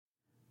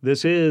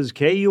This is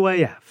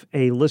KUAF,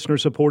 a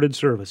listener-supported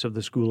service of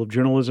the School of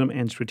Journalism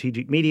and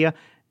Strategic Media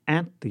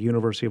at the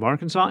University of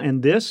Arkansas,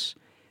 and this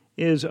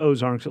is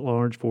Ozarks at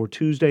Large for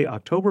Tuesday,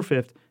 October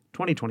 5th,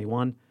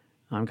 2021.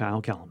 I'm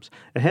Kyle Kellums.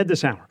 Ahead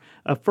this hour,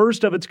 a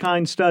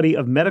first-of-its-kind study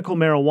of medical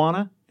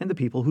marijuana and the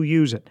people who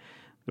use it.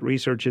 The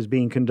research is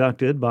being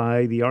conducted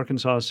by the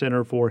Arkansas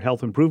Center for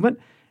Health Improvement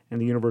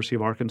and the University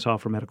of Arkansas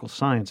for Medical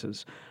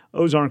Sciences.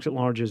 Ozarks at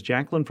Large's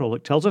Jacqueline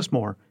Froelich tells us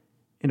more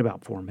in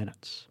about 4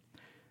 minutes.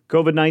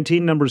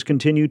 COVID-19 numbers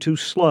continue to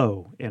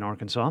slow in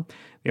Arkansas.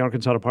 The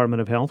Arkansas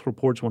Department of Health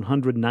reports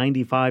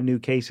 195 new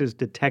cases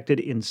detected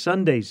in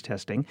Sunday's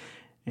testing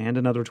and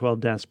another 12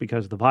 deaths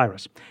because of the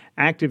virus.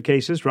 Active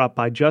cases dropped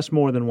by just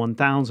more than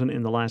 1,000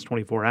 in the last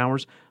 24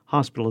 hours.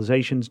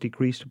 Hospitalizations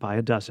decreased by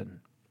a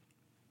dozen.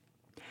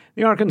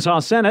 The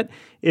Arkansas Senate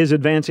is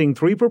advancing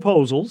 3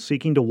 proposals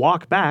seeking to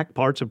walk back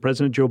parts of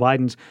President Joe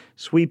Biden's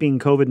sweeping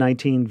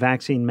COVID-19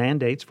 vaccine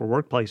mandates for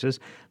workplaces.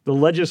 The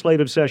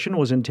legislative session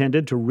was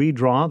intended to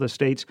redraw the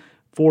state's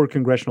 4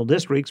 congressional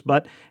districts,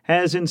 but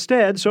has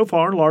instead so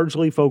far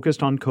largely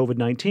focused on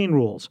COVID-19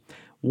 rules.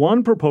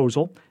 One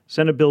proposal,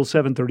 Senate Bill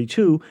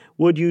 732,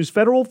 would use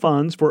federal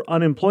funds for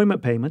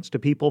unemployment payments to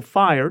people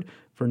fired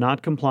for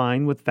not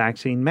complying with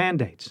vaccine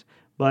mandates.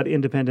 But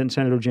independent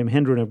Senator Jim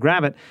Hendren of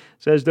Gravette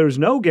says there's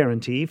no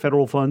guarantee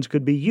federal funds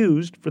could be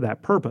used for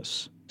that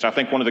purpose. So I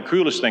think one of the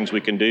cruelest things we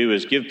can do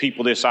is give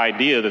people this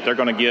idea that they're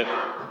going to get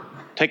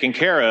taken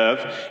care of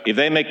if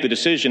they make the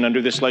decision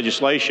under this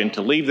legislation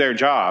to leave their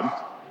job.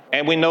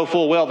 And we know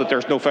full well that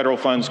there's no federal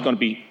funds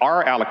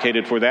are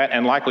allocated for that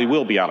and likely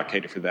will be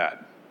allocated for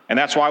that. And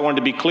that's why I wanted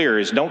to be clear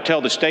is don't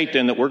tell the state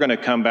then that we're going to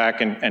come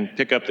back and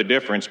pick up the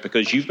difference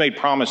because you've made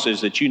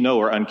promises that you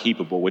know are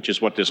unkeepable, which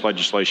is what this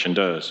legislation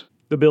does.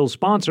 The bill's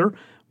sponsor,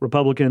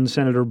 Republican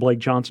Senator Blake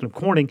Johnson of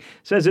Corning,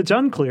 says it's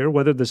unclear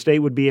whether the state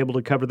would be able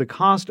to cover the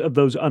cost of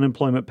those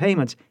unemployment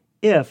payments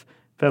if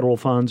federal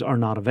funds are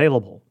not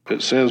available.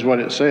 It says what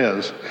it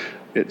says.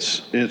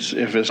 It's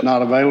if it's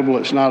not available,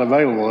 it's not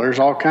available. There's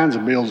all kinds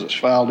of bills that's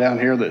filed down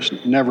here that's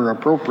never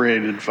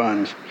appropriated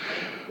funds.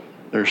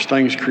 There's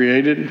things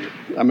created.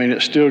 I mean,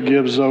 it still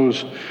gives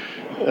those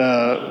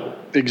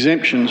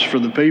exemptions for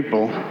the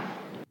people.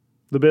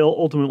 The bill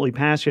ultimately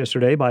passed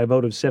yesterday by a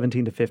vote of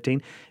 17 to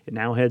 15. It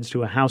now heads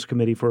to a House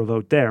committee for a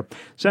vote there.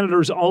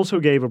 Senators also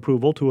gave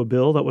approval to a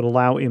bill that would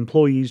allow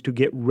employees to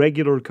get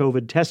regular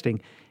COVID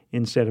testing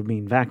instead of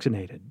being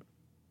vaccinated.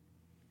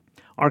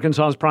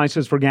 Arkansas's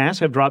prices for gas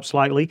have dropped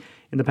slightly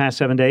in the past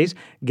 7 days.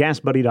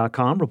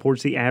 GasBuddy.com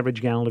reports the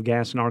average gallon of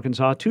gas in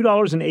Arkansas,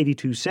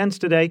 $2.82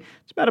 today.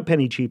 It's about a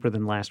penny cheaper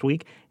than last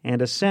week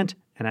and 1.5 cents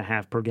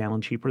per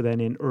gallon cheaper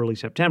than in early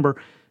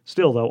September.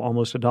 Still, though,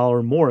 almost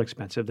 $1 more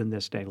expensive than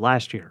this day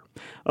last year.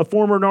 A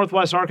former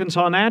Northwest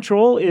Arkansas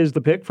natural is the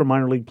pick for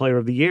Minor League Player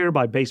of the Year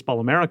by Baseball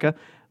America.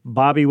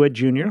 Bobby Witt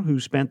Jr., who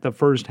spent the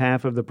first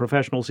half of the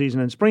professional season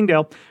in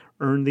Springdale,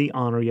 earned the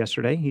honor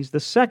yesterday. He's the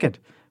second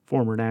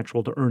former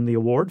natural to earn the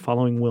award,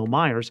 following Will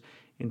Myers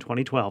in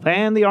 2012.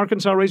 And the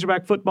Arkansas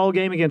Razorback football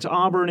game against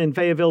Auburn in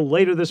Fayetteville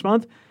later this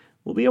month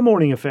will be a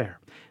morning affair.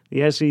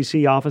 The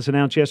SEC office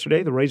announced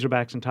yesterday the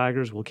Razorbacks and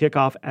Tigers will kick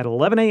off at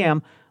 11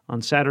 a.m.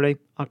 on Saturday,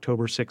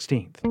 October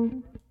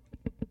 16th.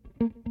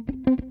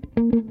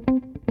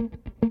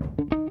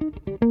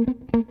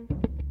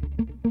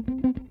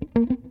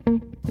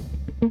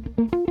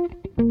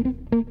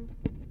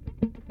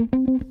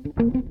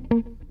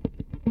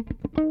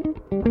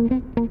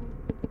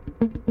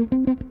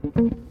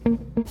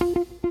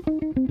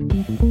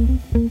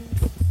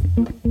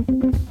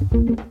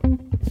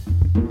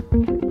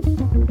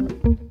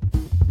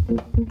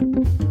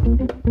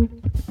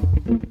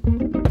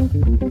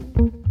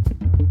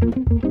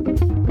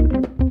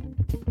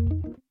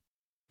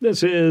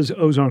 This is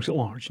Ozarks at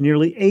Large.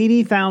 Nearly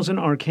 80,000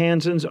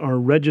 Arkansans are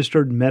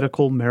registered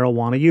medical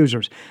marijuana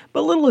users,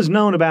 but little is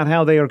known about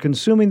how they are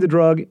consuming the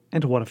drug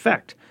and to what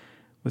effect.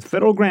 With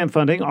federal grant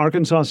funding,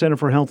 Arkansas Center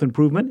for Health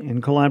Improvement,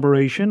 in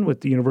collaboration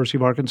with the University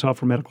of Arkansas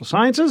for Medical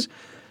Sciences,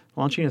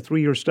 launching a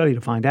 3-year study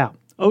to find out.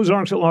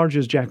 Ozarks at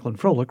Large's Jacqueline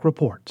Froelich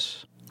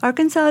reports.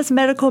 Arkansas's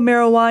medical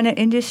marijuana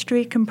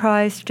industry,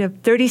 comprised of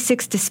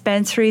 36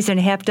 dispensaries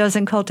and a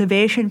half-dozen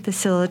cultivation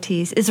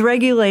facilities, is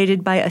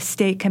regulated by a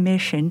state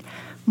commission.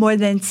 More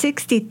than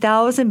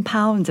 60,000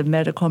 pounds of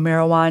medical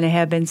marijuana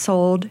have been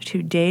sold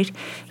to date,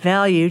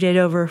 valued at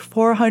over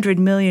 $400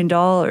 million.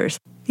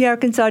 The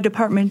Arkansas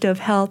Department of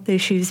Health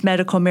issues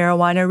medical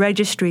marijuana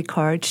registry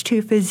cards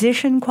to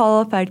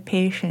physician-qualified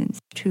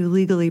patients to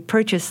legally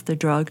purchase the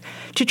drug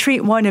to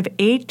treat one of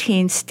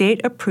 18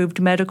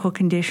 state-approved medical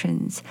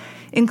conditions,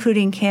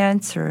 including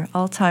cancer,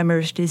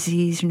 Alzheimer's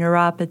disease,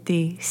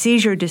 neuropathy,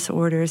 seizure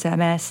disorders,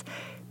 MS,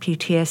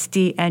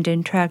 PTSD, and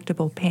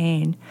intractable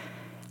pain.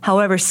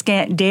 However,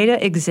 scant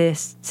data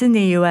exists in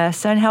the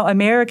U.S. on how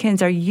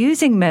Americans are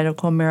using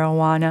medical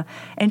marijuana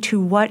and to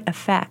what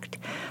effect.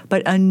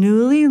 But a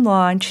newly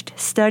launched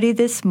study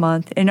this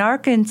month in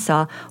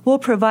Arkansas will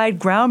provide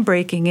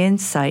groundbreaking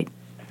insight.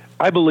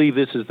 I believe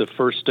this is the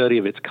first study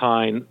of its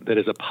kind that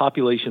is a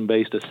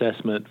population-based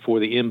assessment for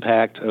the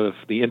impact of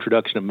the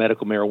introduction of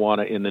medical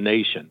marijuana in the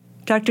nation.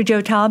 Dr. Joe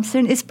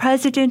Thompson is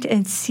president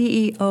and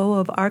CEO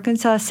of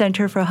Arkansas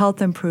Center for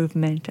Health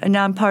Improvement, a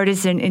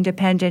nonpartisan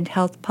independent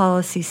health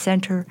policy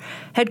center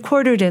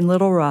headquartered in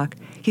Little Rock.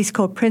 He's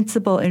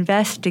co-principal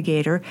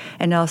investigator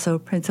and also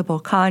principal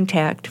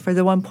contact for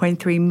the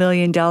 $1.3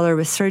 million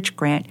research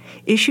grant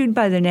issued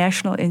by the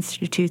National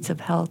Institutes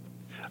of Health.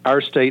 Our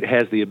state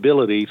has the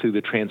ability through the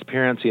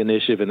Transparency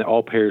Initiative and the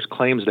All Payers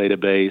Claims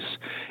Database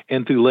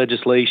and through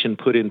legislation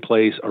put in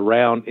place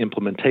around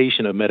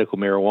implementation of medical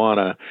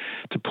marijuana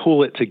to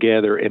pull it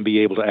together and be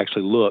able to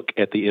actually look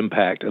at the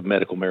impact of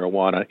medical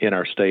marijuana in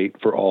our state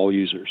for all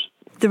users.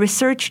 The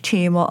research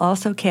team will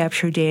also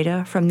capture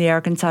data from the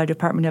Arkansas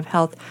Department of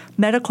Health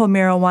Medical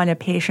Marijuana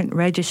Patient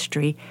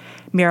Registry,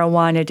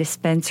 marijuana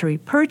dispensary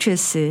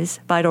purchases,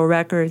 vital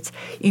records,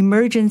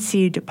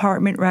 emergency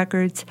department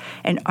records,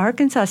 and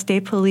Arkansas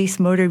State Police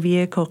motor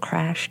vehicle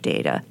crash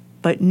data.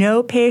 But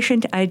no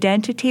patient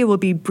identity will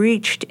be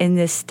breached in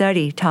this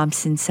study,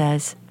 Thompson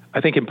says. I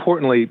think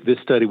importantly, this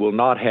study will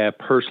not have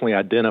personally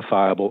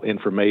identifiable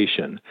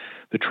information.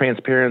 The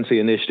Transparency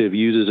Initiative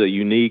uses a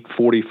unique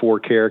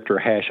 44-character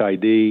hash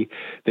ID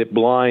that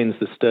blinds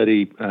the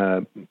study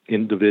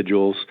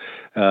individuals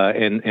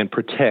and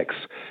protects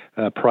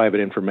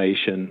private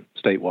information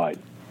statewide.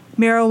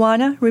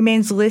 Marijuana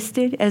remains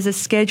listed as a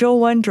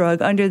Schedule I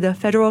drug under the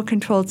Federal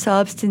Controlled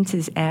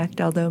Substances Act,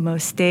 although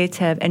most states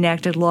have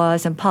enacted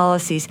laws and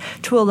policies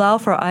to allow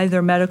for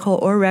either medical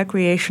or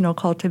recreational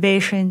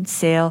cultivation,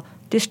 sale,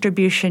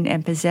 distribution,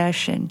 and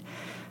possession.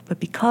 But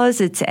because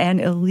it's an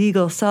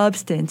illegal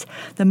substance,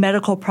 the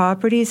medical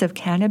properties of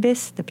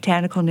cannabis, the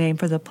botanical name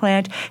for the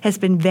plant, has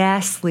been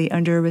vastly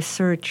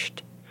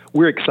under-researched.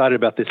 We're excited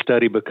about this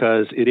study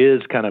because it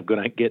is kind of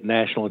going to get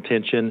national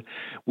attention.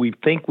 We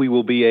think we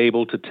will be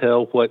able to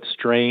tell what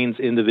strains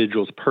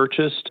individuals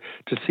purchased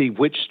to see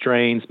which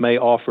strains may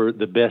offer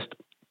the best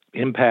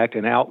impact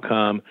and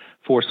outcome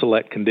for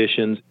select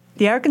conditions.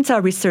 The Arkansas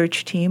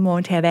research team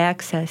won't have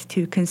access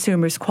to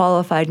consumers'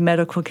 qualified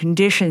medical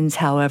conditions,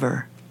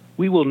 however.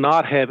 We will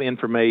not have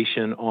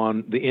information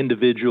on the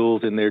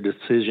individuals and their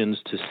decisions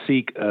to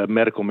seek a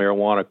medical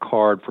marijuana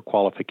card for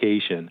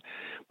qualification.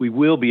 We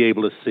will be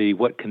able to see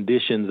what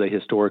conditions they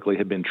historically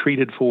have been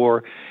treated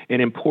for,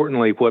 and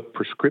importantly, what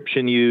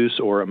prescription use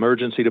or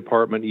emergency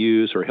department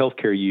use or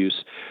healthcare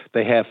use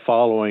they have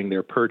following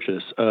their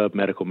purchase of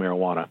medical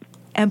marijuana.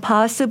 And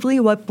possibly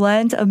what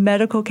blends of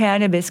medical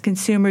cannabis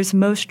consumers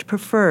most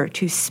prefer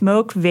to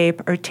smoke,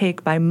 vape, or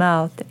take by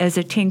mouth as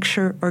a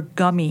tincture or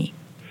gummy.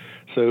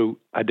 So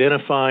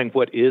identifying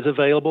what is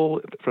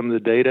available from the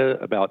data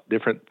about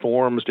different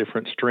forms,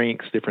 different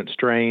strengths, different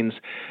strains,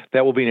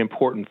 that will be an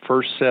important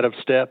first set of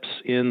steps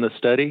in the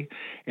study.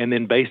 And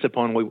then based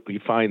upon what we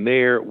find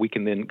there, we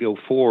can then go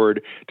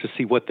forward to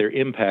see what their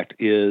impact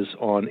is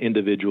on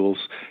individuals'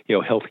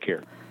 health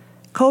care.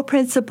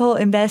 Co-principal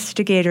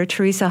investigator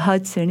Teresa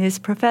Hudson is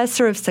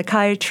professor of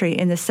psychiatry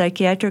in the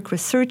Psychiatric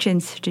Research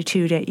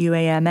Institute at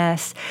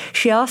UAMS.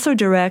 She also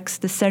directs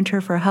the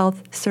Center for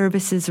Health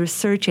Services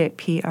Research at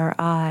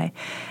PRI.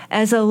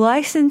 As a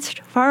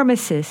licensed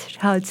pharmacist,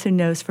 Hudson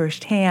knows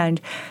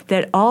firsthand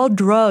that all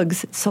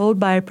drugs sold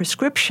by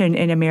prescription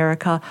in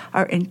America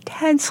are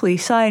intensely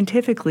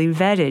scientifically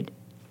vetted.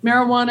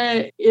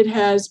 Marijuana, it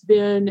has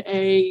been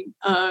a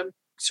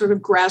sort of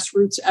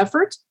grassroots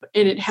effort,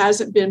 and it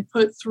hasn't been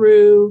put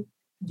through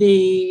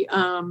the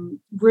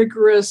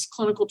rigorous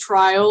clinical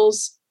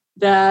trials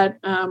that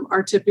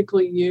are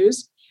typically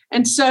used.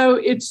 And so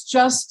it's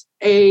just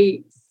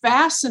a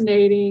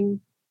fascinating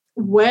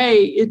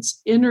way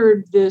it's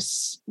entered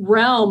this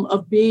realm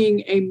of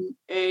being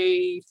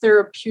a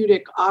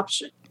therapeutic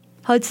option.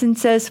 Hudson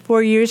says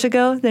 4 years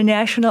ago, the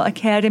National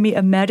Academy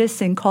of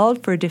Medicine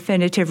called for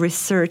definitive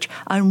research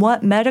on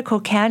what medical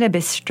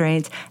cannabis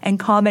strains and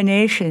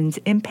combinations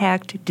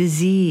impact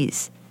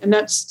disease. And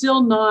that's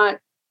still not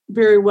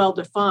very well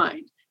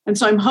defined. And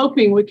so I'm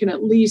hoping we can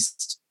at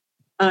least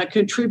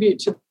contribute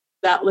to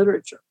that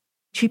literature.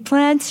 She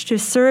plans to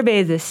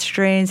survey the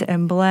strains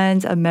and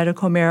blends of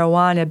medical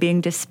marijuana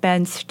being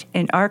dispensed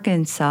in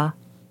Arkansas.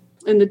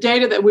 And the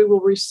data that we will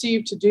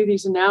receive to do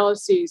these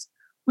analyses,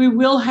 we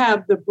will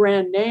have the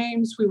brand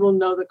names, we will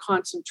know the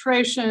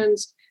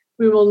concentrations,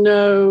 we will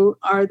know,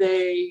 are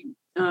they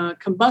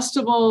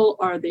combustible,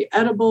 are they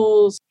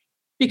edibles?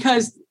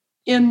 Because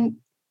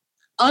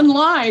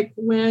unlike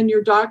when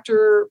your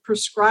doctor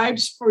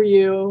prescribes for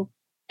you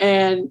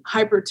a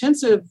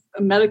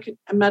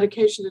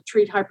medication to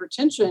treat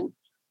hypertension,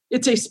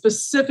 it's a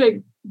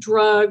specific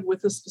drug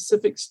with a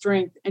specific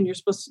strength, and you're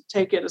supposed to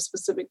take it a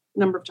specific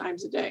number of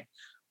times a day.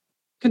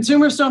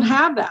 Consumers don't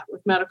have that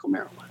with medical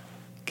marijuana.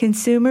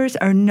 Consumers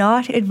are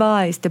not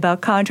advised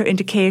about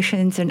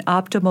contraindications and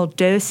optimal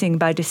dosing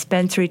by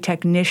dispensary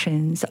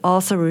technicians,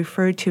 also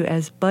referred to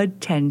as bud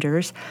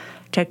tenders.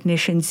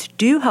 Technicians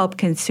do help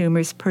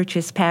consumers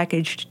purchase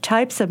packaged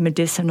types of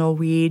medicinal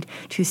weed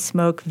to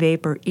smoke,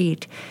 vape, or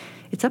eat.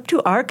 It's up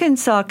to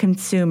Arkansas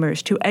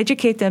consumers to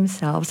educate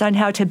themselves on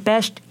how to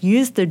best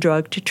use the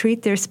drug to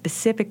treat their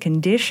specific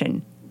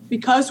condition.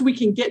 Because we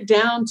can get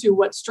down to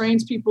what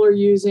strains people are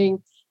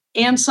using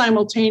and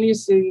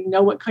simultaneously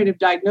know what kind of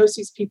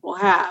diagnoses people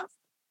have,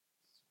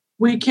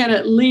 we can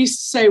at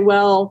least say,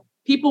 well,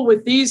 people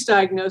with these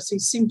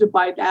diagnoses seem to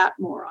buy that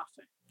more often.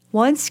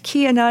 Once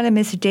key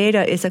anonymous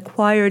data is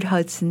acquired,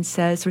 Hudson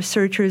says,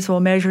 researchers will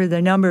measure the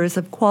numbers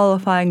of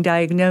qualifying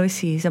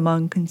diagnoses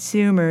among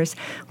consumers,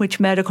 which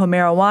medical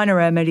marijuana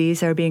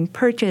remedies are being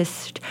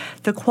purchased,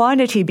 the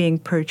quantity being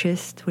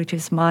purchased, which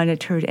is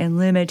monitored and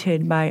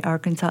limited by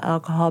Arkansas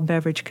Alcohol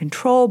Beverage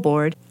Control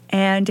Board,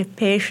 and if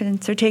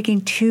patients are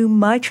taking too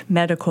much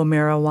medical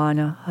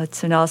marijuana.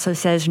 Hudson also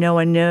says no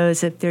one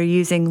knows if they're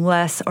using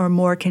less or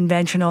more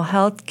conventional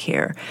health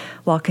care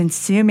while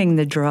consuming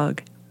the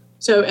drug.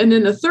 So, and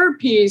then the third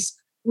piece,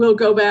 we'll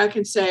go back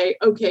and say,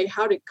 okay,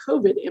 how did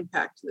COVID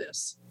impact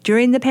this?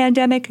 During the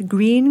pandemic,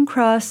 Green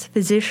Cross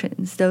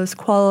physicians, those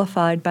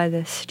qualified by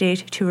the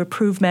state to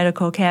approve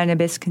medical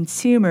cannabis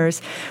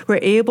consumers, were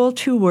able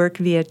to work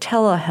via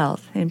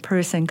telehealth.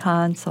 In-person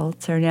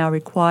consults are now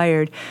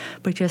required,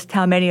 but just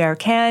how many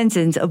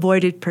Arkansans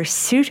avoided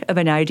pursuit of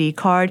an ID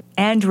card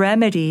and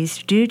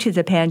remedies due to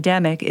the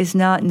pandemic is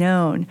not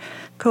known.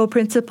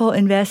 Co-principal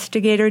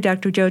investigator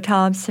Dr. Joe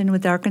Thompson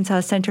with Arkansas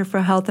Center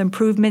for Health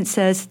Improvement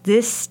says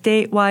this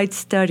statewide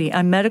study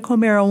on medical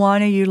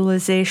marijuana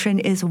utilization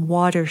is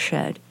watershed.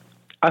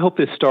 I hope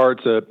this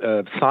starts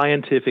a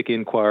scientific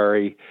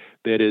inquiry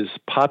that is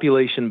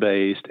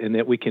population-based and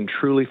that we can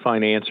truly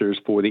find answers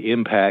for the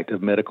impact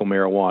of medical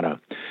marijuana.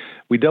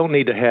 We don't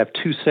need to have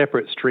two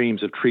separate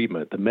streams of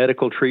treatment, the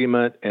medical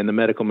treatment and the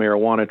medical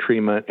marijuana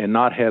treatment, and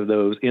not have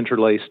those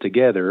interlaced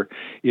together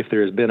if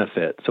there is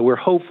benefit. So we're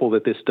hopeful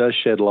that this does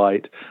shed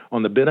light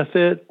on the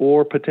benefit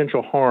or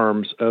potential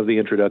harms of the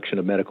introduction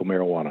of medical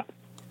marijuana.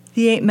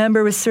 The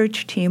 8-member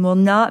research team will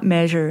not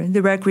measure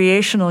the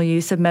recreational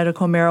use of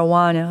medical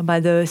marijuana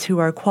by those who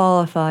are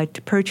qualified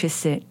to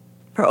purchase it.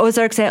 For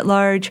Ozarks at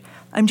Large,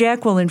 I'm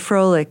Jacqueline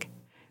Froelich.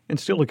 And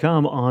still to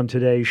come on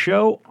today's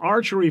show,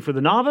 archery for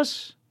the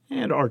novice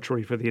and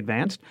archery for the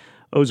advanced.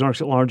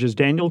 Ozarks at Large's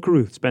Daniel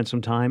Caruth spent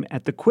some time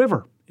at the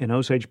Quiver in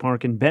Osage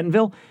Park in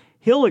Bentonville.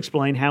 He'll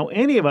explain how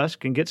any of us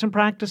can get some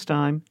practice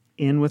time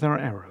in with our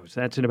arrows.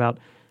 That's in about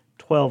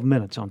 12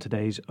 minutes on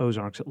today's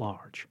Ozarks at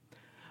Large.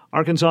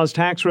 Arkansas's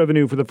tax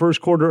revenue for the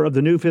first quarter of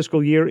the new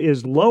fiscal year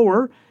is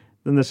lower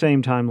than the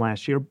same time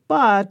last year,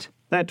 but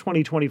that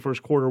 2020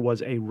 first quarter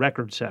was a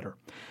record setter.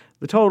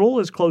 The total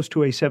is close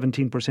to a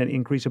 17%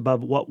 increase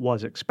above what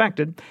was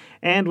expected,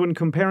 and when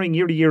comparing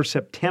year-to-year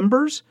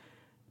Septembers,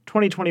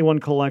 2021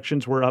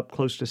 collections were up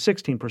close to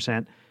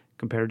 16%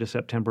 compared to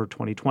September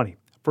 2020.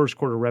 First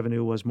quarter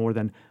revenue was more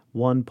than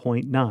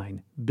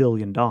 $1.9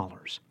 billion.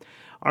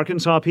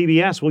 Arkansas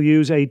PBS will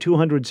use a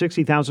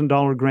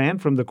 $260,000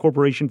 grant from the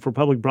Corporation for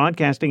Public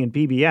Broadcasting and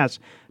PBS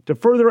to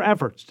further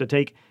efforts to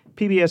take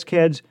PBS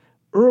Kids'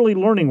 early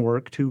learning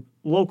work to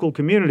local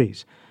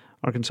communities.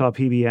 Arkansas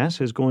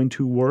PBS is going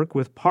to work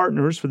with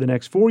partners for the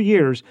next 4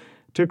 years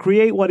to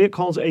create what it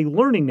calls a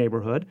learning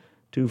neighborhood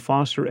to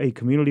foster a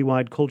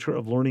community-wide culture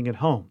of learning at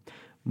home.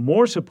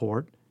 More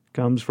support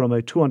comes from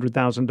a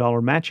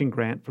 $200,000 matching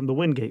grant from the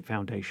Wingate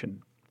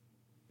Foundation.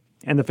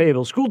 And the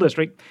Fayetteville School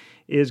District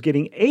is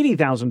getting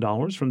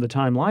 $80,000 from the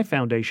Time Life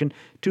Foundation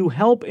to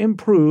help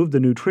improve the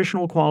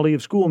nutritional quality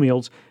of school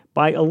meals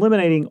by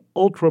eliminating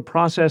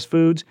ultra-processed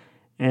foods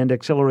and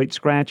accelerate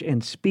scratch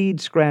and speed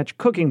scratch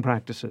cooking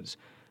practices.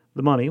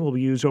 The money will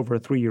be used over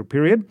a 3-year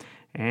period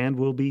and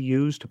will be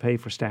used to pay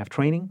for staff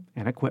training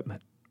and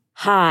equipment.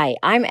 Hi,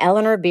 I'm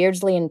Eleanor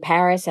Beardsley in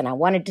Paris, and I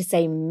wanted to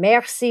say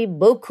merci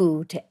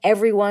beaucoup to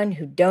everyone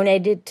who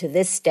donated to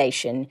this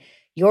station.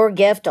 Your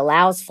gift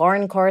allows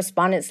foreign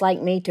correspondents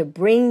like me to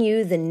bring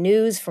you the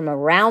news from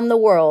around the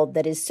world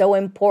that is so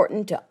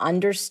important to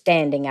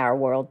understanding our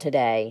world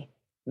today.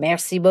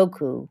 Merci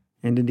beaucoup.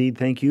 And indeed,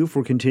 thank you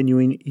for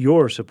continuing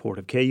your support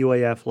of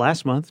KUAF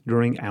last month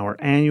during our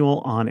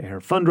annual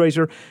on-air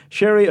fundraiser.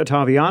 Sherry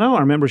Ottaviano,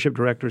 our membership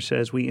director,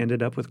 says we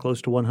ended up with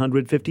close to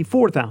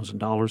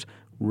 $154,000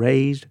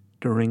 raised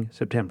during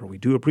September. We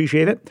do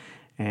appreciate it,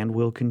 and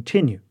we'll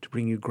continue to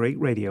bring you great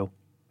radio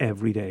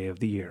every day of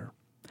the year.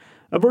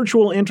 A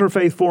virtual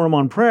interfaith forum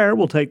on prayer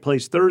will take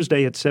place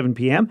Thursday at 7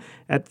 p.m.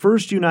 at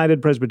First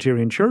United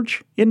Presbyterian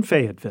Church in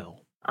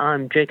Fayetteville.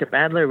 I'm Jacob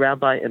Adler,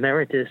 Rabbi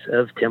Emeritus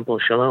of Temple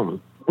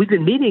Shalom. We've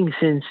been meeting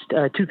since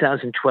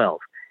 2012.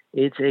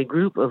 It's a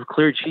group of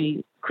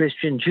clergy,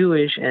 Christian,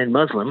 Jewish, and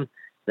Muslim.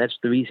 That's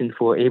the reason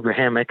for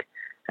Abrahamic.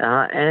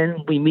 And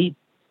we meet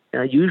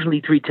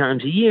usually 3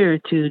 times a year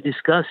to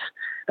discuss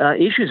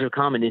issues of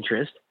common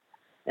interest.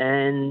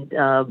 And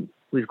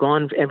we've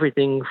gone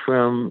everything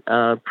from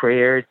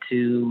prayer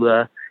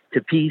to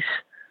peace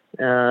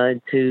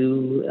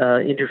to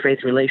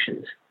interfaith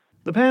relations.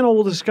 The panel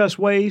will discuss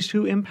ways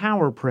to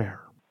empower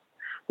prayer.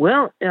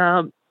 Well,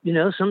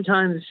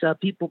 sometimes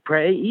people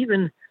pray,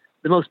 even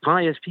the most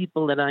pious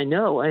people that I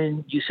know,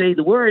 and you say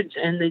the words,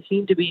 and they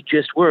seem to be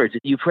just words.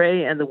 You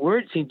pray, and the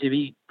words seem to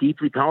be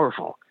deeply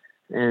powerful.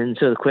 And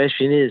so the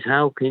question is,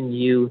 how can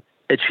you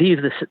achieve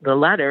the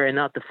latter and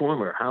not the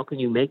former? How can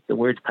you make the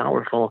words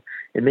powerful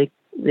and make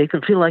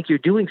them feel like you're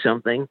doing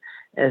something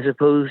as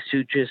opposed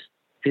to just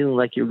feeling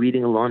like you're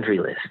reading a laundry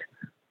list?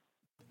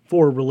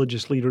 4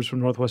 religious leaders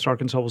from Northwest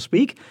Arkansas will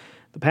speak.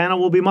 The panel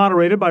will be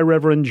moderated by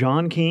Reverend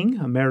John King,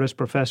 Emeritus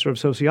Professor of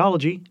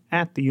Sociology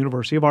at the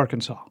University of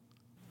Arkansas.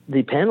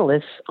 The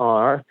panelists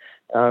are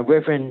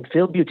Reverend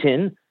Phil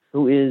Butin,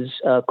 who is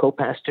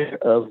co-pastor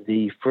of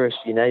the First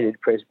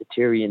United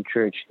Presbyterian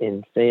Church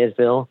in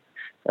Fayetteville,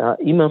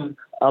 Imam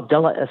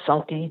Abdullah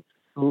Asalki,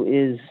 who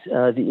is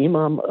the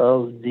Imam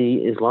of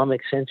the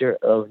Islamic Center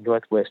of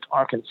Northwest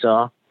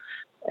Arkansas,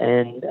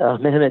 and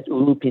Mehmet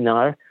Ulu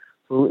Pinar,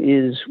 who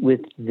is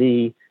with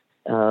the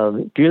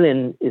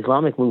Gulen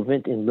Islamic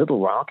Movement in Little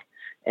Rock,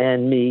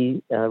 and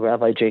me,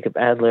 Rabbi Jacob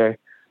Adler,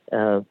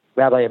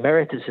 Rabbi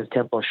Emeritus of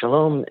Temple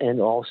Shalom, and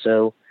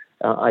also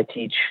I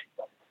teach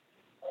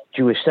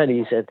Jewish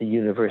Studies at the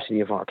University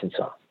of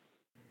Arkansas.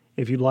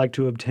 If you'd like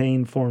to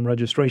obtain forum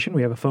registration,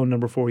 we have a phone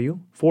number for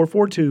you,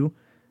 442-4411.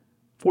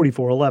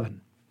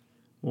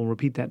 We'll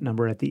repeat that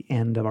number at the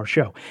end of our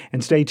show.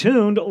 And stay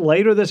tuned.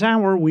 Later this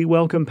hour, we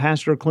welcome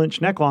Pastor Clint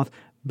Schneckloth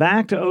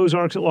back to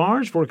Ozarks at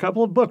Large for a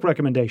couple of book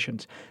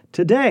recommendations.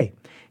 Today,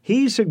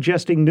 he's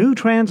suggesting new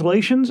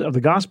translations of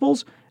the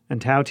Gospels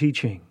and Tao Te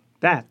Ching.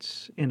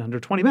 That's in under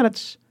 20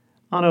 minutes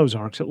on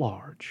Ozarks at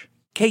Large.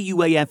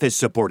 KUAF is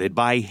supported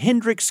by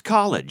Hendrix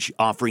College,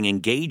 offering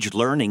engaged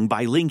learning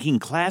by linking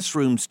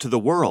classrooms to the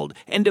world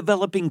and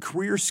developing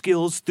career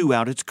skills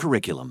throughout its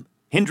curriculum.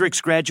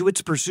 Hendrix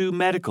graduates pursue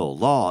medical,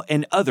 law,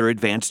 and other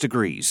advanced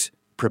degrees,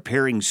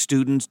 preparing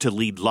students to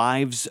lead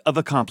lives of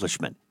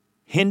accomplishment.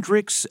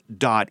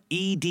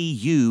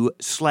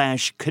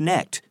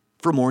 Hendrix.edu/connect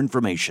for more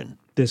information.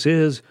 This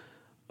is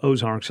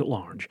Ozarks at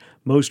Large.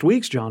 Most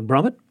weeks, John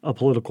Brummett, a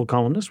political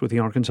columnist with the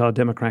Arkansas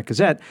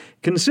Democrat-Gazette,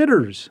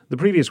 considers the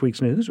previous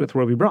week's news with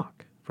Roby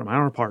Brock from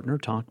our partner,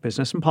 Talk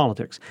Business and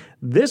Politics.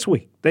 This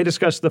week, they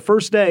discuss the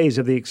first days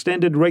of the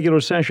extended regular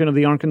session of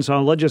the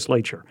Arkansas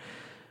legislature.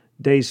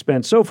 Days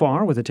spent so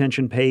far with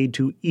attention paid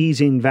to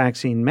easing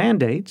vaccine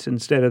mandates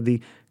instead of the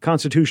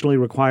constitutionally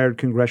required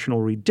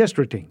congressional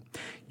redistricting.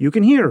 You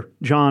can hear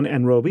John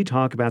and Roby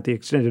talk about the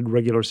extended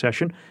regular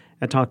session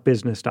at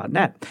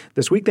talkbusiness.net.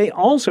 This week, they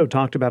also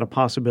talked about a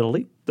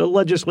possibility the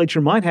legislature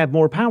might have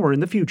more power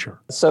in the future.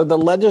 So the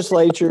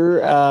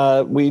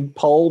legislature, we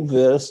polled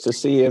this to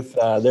see if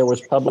there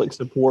was public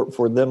support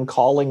for them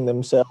calling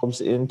themselves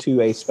into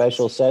a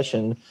special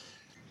session.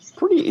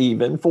 Pretty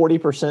even.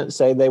 40%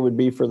 say they would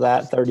be for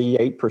that.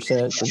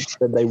 38%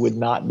 said they would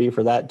not be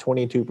for that.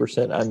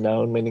 22%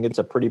 unknown, meaning it's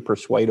a pretty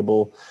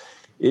persuadable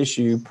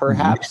issue.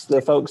 Perhaps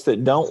the folks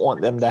that don't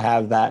want them to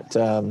have that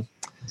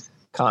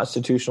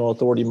constitutional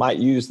authority might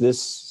use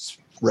this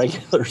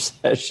regular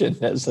session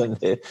as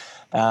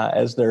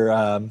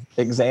their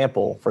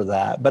example for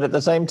that. But at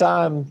the same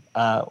time,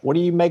 what do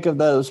you make of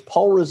those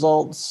poll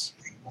results?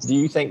 Do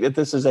you think that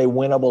this is a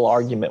winnable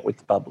argument with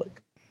the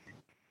public?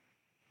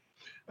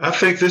 I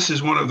think this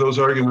is one of those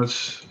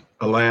arguments,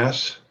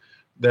 alas,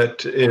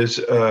 that is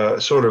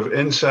sort of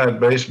inside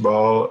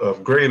baseball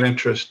of great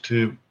interest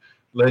to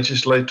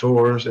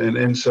legislators and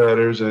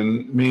insiders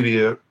and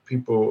media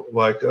people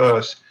like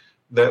us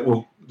that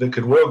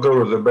could well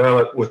go to the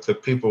ballot with the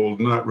people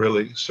not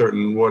really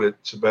certain what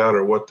it's about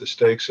or what the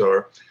stakes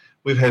are.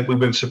 We've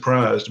been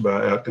surprised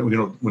by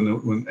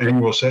when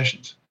annual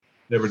sessions.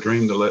 Never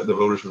dreamed to let the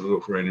voters would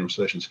vote for annual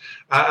sessions.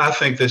 I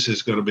think this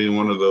is going to be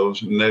one of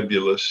those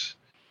nebulous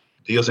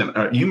deals.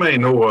 And you may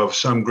know of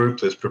some group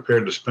that's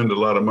prepared to spend a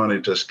lot of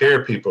money to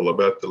scare people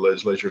about the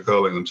legislature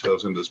calling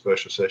themselves into a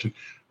special session.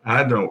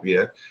 I don't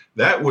yet.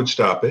 That would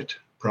stop it,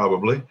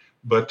 probably.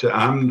 But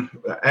I'm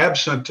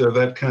absent of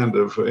that kind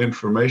of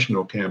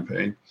informational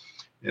campaign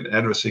and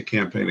advocacy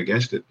campaign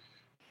against it.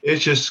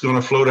 It's just going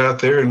to float out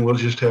there, and we'll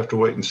just have to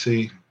wait and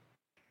see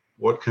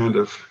what kind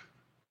of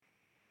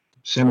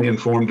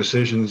semi-informed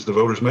decisions the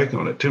voters make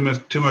on it. Too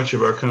much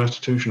of our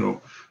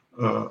constitutional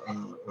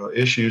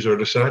issues are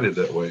decided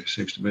that way, it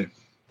seems to me.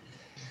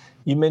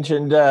 You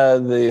mentioned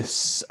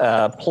this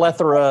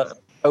plethora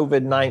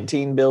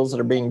COVID-19 bills that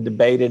are being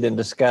debated and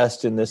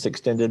discussed in this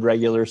extended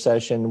regular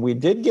session. We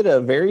did get a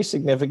very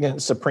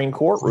significant Supreme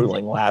Court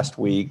ruling last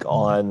week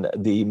on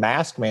the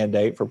mask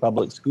mandate for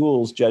public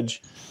schools.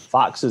 Judge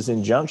Fox's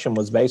injunction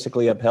was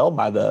basically upheld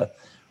by the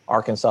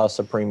Arkansas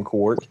Supreme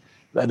Court.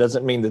 That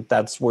doesn't mean that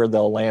that's where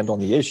they'll land on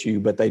the issue,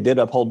 but they did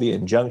uphold the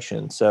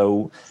injunction.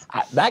 So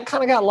that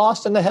kind of got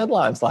lost in the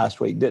headlines last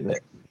week, didn't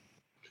it?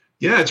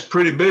 Yeah, it's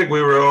pretty big.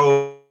 We were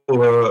all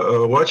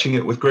watching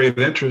it with great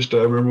interest. I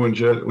remember when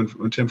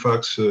Judge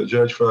Fox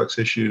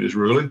issued his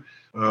ruling,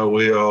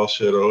 we all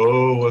said,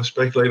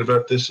 speculate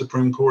about this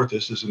Supreme Court.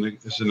 This is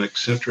an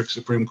eccentric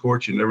Supreme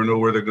Court. You never know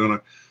where they're going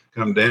to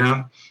come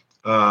down.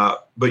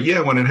 But yeah,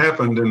 when it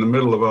happened in the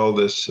middle of all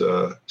this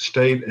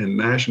state and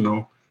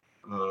national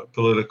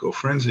political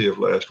frenzy of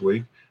last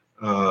week,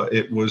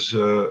 it was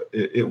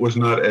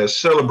not as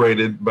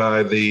celebrated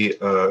by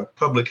the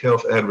public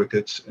health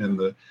advocates and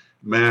the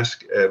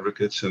mask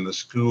advocates and the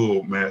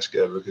school mask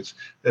advocates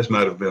as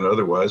might have been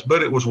otherwise,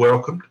 but it was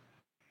welcomed.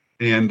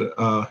 And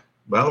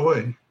by the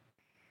way,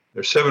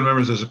 there's 7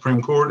 members of the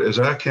Supreme Court. As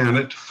I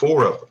counted,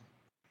 4 of them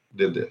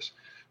did this.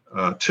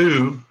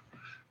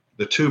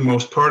 The two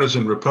most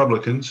partisan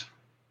Republicans,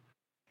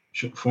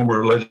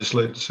 former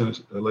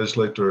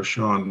legislator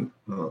Sean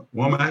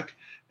Womack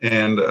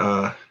and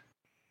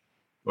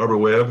Barbara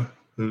Webb,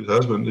 whose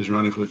husband is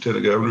running for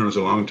lieutenant governor and was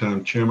a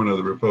longtime chairman of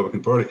the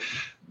Republican Party,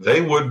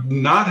 they would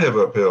not have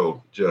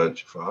upheld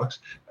Judge Fox.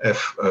 A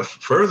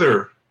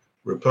further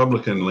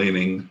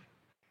Republican-leaning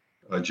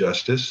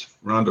justice,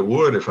 Rhonda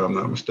Wood, if I'm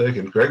not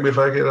mistaken, correct me if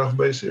I get off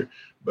base here,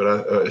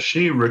 but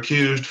she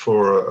recused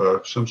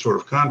for some sort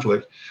of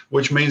conflict,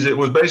 which means it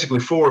was basically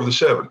 4 of the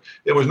 7.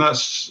 It was not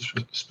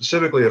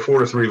specifically a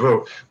 4-3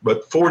 vote,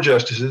 but 4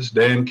 justices,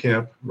 Dan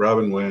Kemp,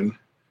 Robin Wynn,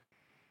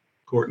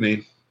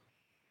 Courtney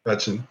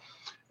Hudson,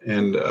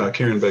 and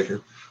Karen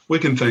Baker. We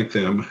can thank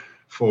them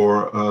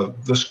for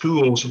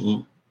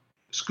the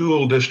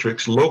school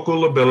district's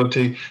local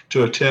ability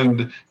to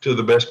attend to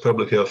the best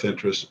public health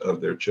interests of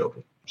their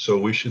children. So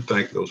we should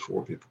thank those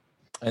 4 people.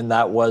 And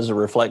that was a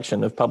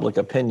reflection of public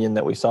opinion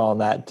that we saw on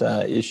that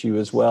issue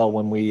as well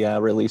when we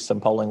released some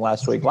polling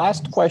last week.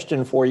 Last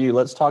question for you.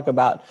 Let's talk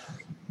about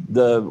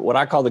what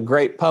I call the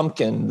great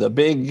pumpkin, the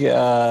big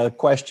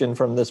question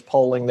from this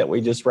polling that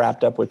we just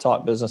wrapped up with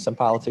Talk Business and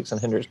Politics and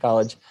Hendricks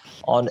College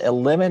on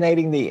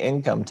eliminating the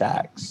income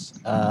tax.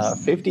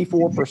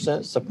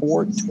 54%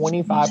 support,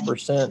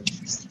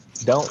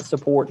 25% don't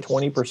support,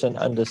 20%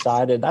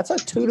 undecided. That's a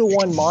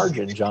 2-to-1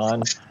 margin,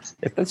 John.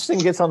 If this thing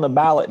gets on the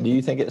ballot, do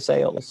you think it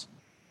sails?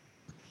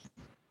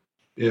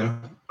 Yeah.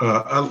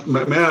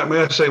 May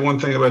I say one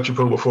thing about your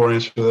poll before I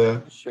answer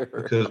that? Sure.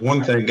 Because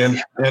one thing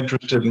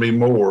interested me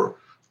more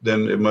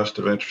than it must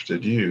have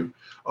interested you.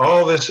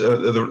 All this,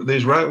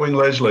 these right-wing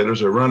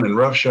legislators are running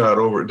roughshod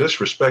over,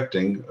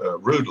 disrespecting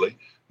rudely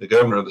the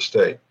governor of the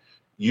state.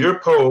 Your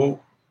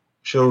poll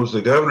shows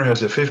the governor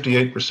has a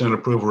 58%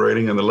 approval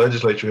rating and the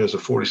legislature has a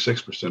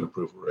 46%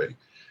 approval rating.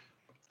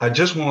 I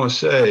just want to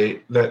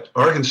say that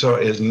Arkansas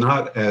is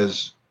not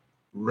as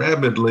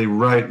rabidly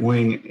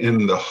right-wing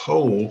in the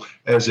whole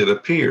as it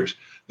appears.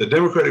 The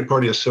Democratic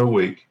Party is so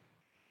weak.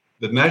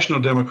 The National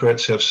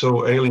Democrats have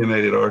so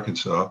alienated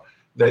Arkansas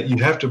that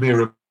you have to be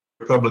a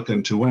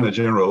Republican to win a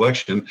general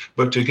election,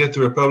 but to get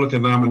the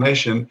Republican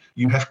nomination,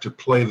 you have to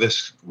play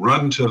this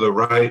run to the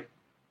right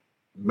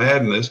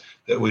madness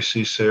that we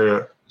see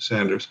Sarah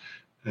Sanders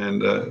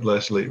and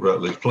Leslie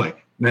Rutledge playing.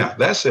 Now,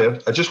 that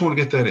said, I just want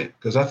to get that in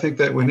because I think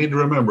that we need to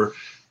remember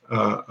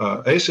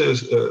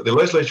the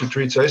legislature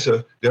treats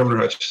Asa, Governor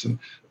Hutchinson,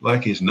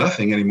 like he's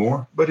nothing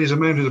anymore, but he's a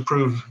man who's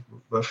approved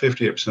by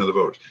 58% of the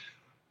voters.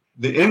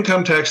 The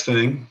income tax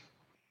thing,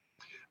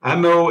 I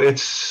know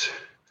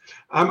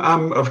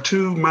I'm of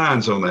 2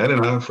 minds on that,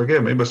 and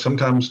forgive me, but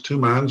sometimes 2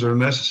 minds are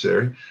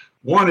necessary.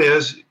 One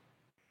is,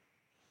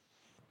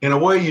 in a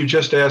way, you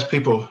just ask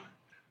people,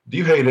 do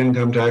you hate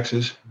income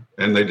taxes?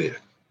 And they did.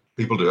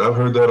 People do. I've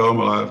heard that all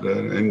my life,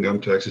 income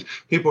taxes.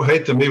 People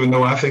hate them, even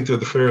though I think they're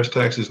the fairest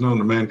taxes known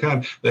to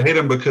mankind. They hate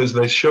them because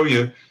they show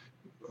you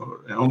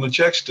on the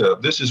check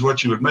stub, this is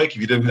what you would make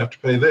if you didn't have to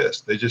pay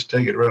this. They just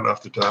take it right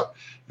off the top,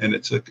 and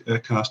it's a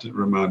constant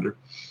reminder.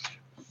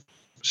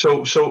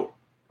 So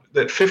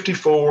that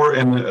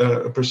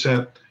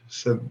 54%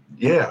 said,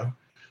 yeah,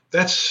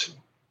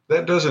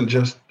 that doesn't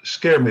just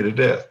scare me to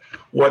death.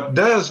 What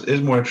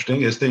is more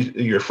interesting is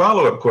your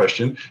follow-up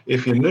question.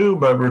 If you knew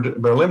by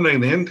eliminating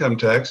the income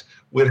tax,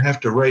 we'd have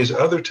to raise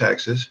other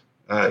taxes,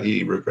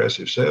 i.e.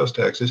 regressive sales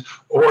taxes,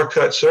 or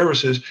cut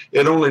services,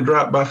 it only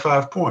dropped by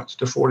 5 points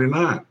to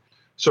 49.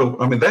 So,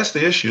 I mean, that's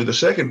the issue. The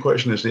second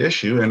question is the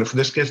issue. And if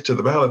this gets to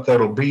the ballot,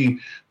 that'll be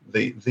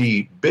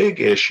the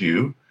big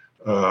issue.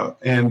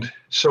 And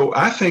so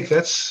I think,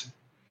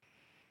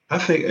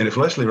 and if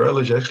Leslie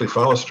Rutledge actually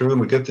follows through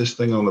and we get this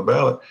thing on the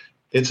ballot,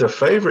 it's a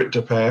favorite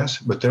to pass,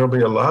 but there'll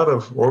be a lot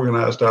of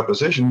organized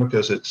opposition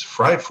because it's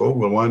frightful.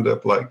 We'll wind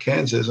up like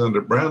Kansas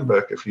under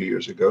Brownback a few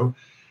years ago.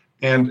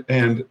 And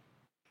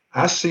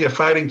I see a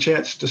fighting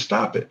chance to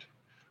stop it.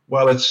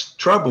 While it's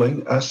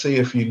troubling, I see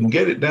if you can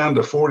get it down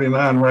to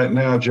 49 right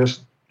now,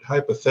 just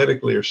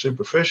hypothetically or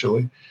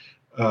superficially,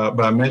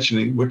 by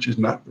mentioning,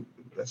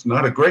 that's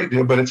not a great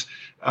deal, but it's,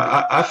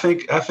 I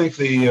think I'm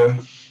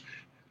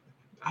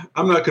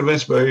not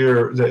convinced by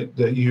your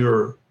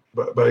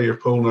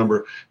poll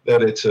number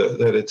that it's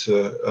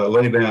a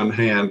lay down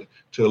hand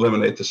to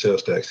eliminate the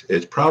sales tax.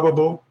 It's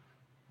probable,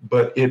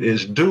 but it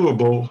is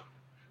doable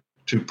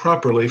to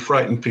properly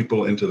frighten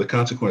people into the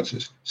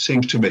consequences,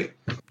 seems to me.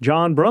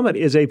 John Brummett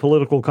is a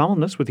political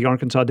columnist with the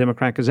Arkansas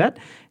Democrat-Gazette,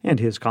 and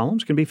his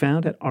columns can be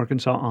found at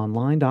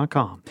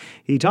arkansasonline.com.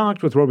 He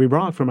talked with Roby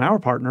Brock from our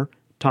partner,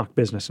 Talk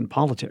Business and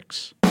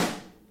Politics.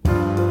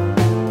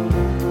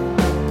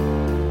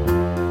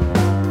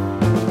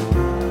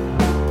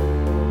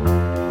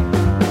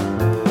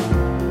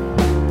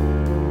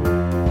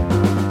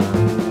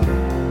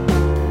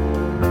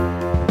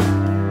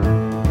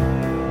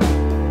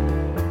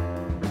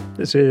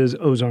 This is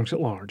Ozarks at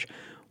Large.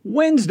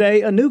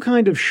 Wednesday, a new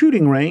kind of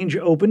shooting range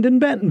opened in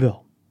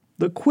Bentonville.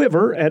 The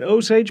Quiver at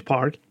Osage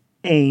Park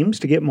aims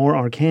to get more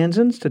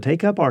Arkansans to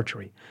take up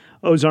archery.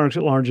 Ozarks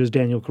at Large's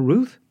Daniel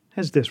Carruth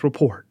has this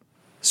report.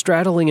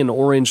 Straddling an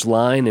orange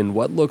line in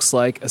what looks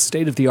like a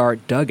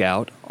state-of-the-art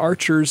dugout,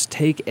 archers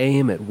take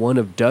aim at one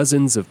of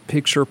dozens of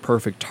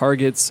picture-perfect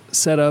targets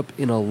set up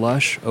in a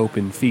lush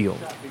open field.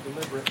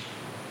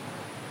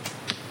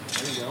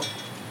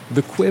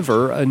 The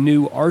Quiver, a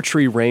new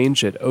archery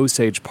range at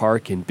Osage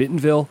Park in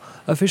Bentonville,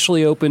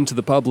 officially opened to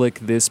the public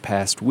this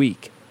past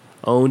week.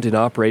 Owned and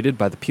operated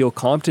by the Peel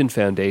Compton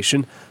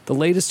Foundation, the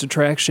latest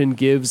attraction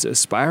gives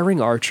aspiring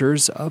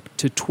archers up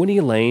to 20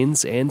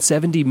 lanes and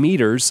 70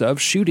 meters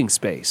of shooting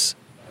space.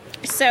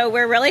 So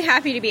we're really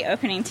happy to be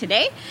opening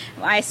today.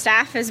 My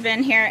staff has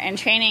been here and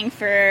training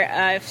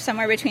for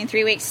somewhere between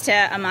 3 weeks to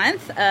a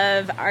month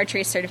of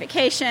archery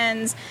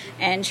certifications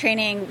and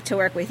training to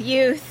work with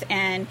youth,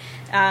 and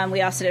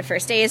we also did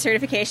first aid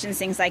certifications,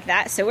 things like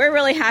that. So we're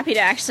really happy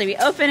to actually be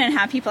open and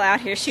have people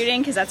out here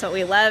shooting, because that's what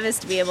we love, is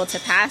to be able to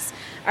pass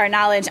our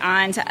knowledge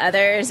on to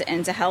others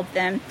and to help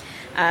them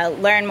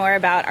learn more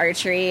about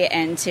archery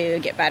and to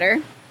get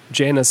better.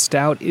 Jana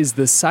Stout is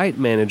the site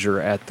manager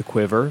at the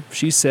Quiver.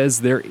 She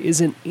says there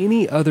isn't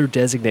any other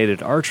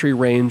designated archery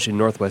range in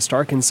Northwest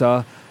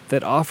Arkansas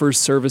that offers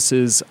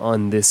services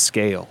on this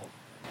scale.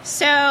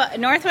 So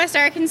Northwest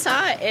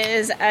Arkansas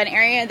is an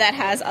area that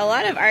has a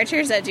lot of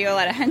archers that do a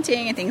lot of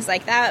hunting and things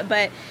like that,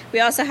 but we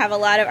also have a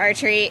lot of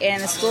archery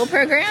in the school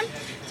program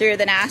through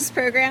the NAS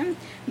program.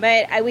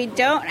 But we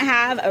don't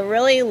have a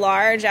really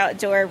large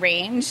outdoor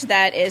range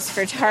that is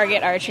for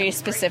target archery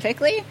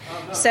specifically.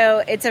 So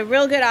it's a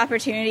real good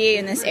opportunity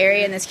in this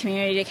area, in this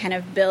community, to kind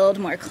of build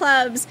more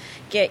clubs,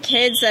 get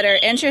kids that are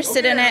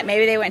interested in it.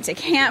 Maybe they went to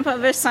camp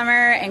over summer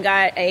and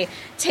got a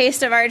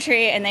taste of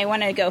archery and they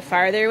want to go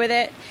farther with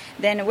it.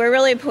 Then we're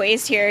really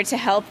poised here to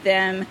help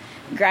them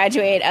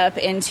graduate up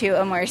into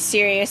a more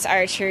serious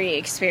archery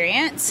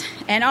experience,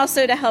 and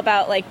also to help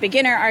out like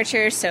beginner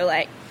archers. So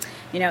like,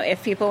 you know,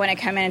 if people want to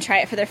come in and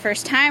try it for the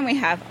first time, we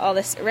have all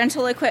this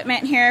rental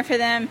equipment here for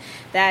them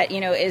that, you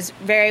know, is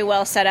very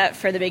well set up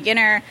for the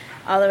beginner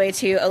all the way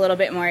to a little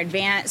bit more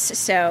advanced,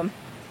 so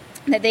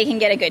that they can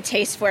get a good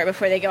taste for it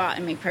before they go out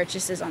and make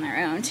purchases on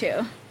their own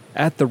too.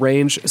 At the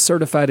range,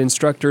 certified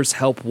instructors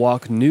help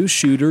walk new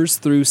shooters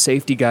through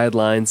safety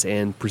guidelines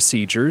and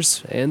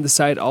procedures, and the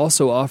site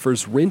also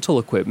offers rental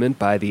equipment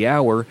by the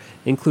hour,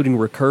 including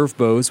recurve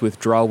bows with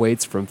draw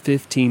weights from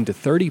 15 to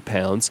 30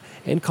 pounds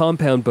and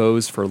compound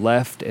bows for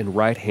left and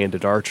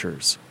right-handed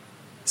archers.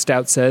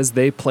 Stout says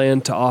they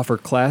plan to offer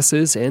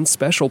classes and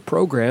special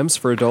programs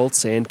for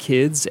adults and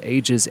kids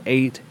ages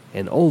 8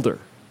 and older.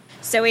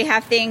 So we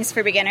have things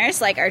for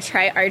beginners like our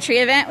Try Archery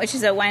event, which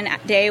is a 1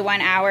 day,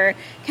 1 hour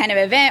kind of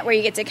event where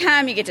you get to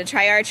come, you get to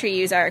try archery,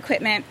 use our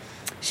equipment,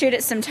 shoot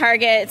at some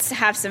targets,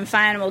 have some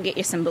fun. We'll get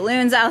you some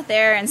balloons out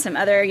there and some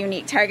other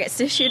unique targets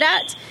to shoot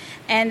at.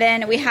 And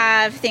then we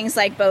have things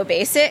like bow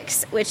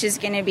basics, which is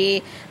going to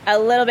be a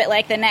little bit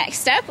like the next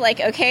step. Like,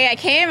 okay, I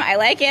came, I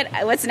like it,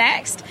 what's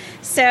next?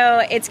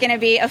 So it's going to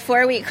be a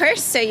 4-week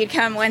course. So you'd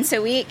come once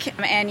a week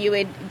and you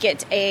would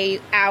get an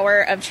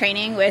hour of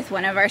training with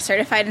one of our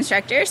certified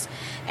instructors.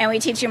 And we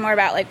teach you more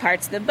about like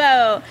parts of the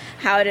bow,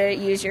 how to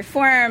use your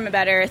form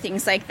better,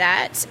 things like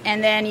that.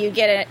 And then you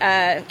get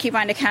a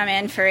coupon to come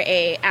in for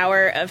an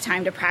hour of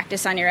time to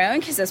practice on your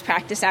own, because those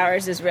practice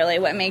hours is really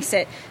what makes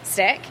it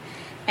stick.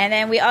 And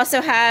then we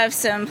also have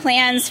some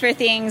plans for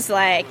things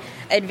like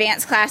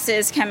advanced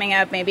classes coming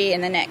up maybe in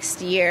the next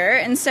year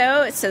and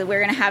so we're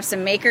going to have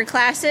some maker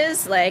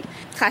classes, like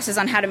classes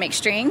on how to make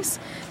strings.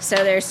 So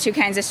there's 2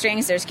 kinds of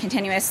strings. There's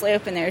continuous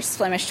loop and there's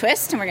Flemish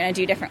twist, and we're going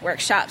to do different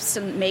workshops,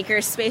 some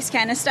maker space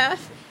kind of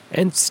stuff.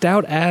 And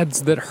Stout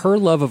adds that her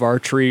love of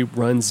archery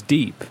runs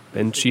deep,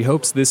 and she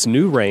hopes this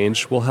new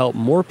range will help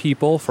more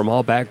people from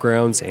all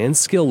backgrounds and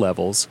skill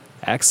levels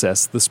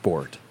access the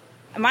sport.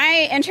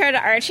 My intro to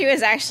archery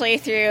was actually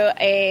through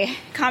a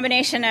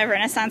combination of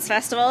Renaissance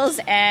festivals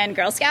and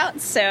Girl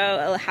Scouts, so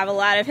I have a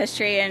lot of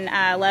history and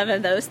love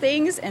of those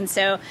things. And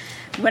so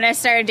when I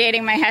started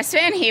dating my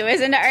husband, he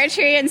was into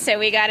archery, and so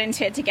we got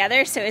into it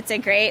together. So it's a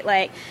great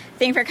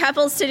thing for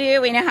couples to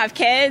do. We now have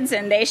kids,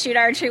 and they shoot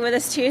archery with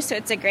us too, so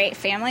it's a great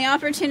family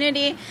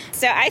opportunity.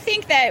 So I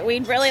think that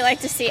we'd really like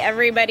to see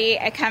everybody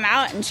come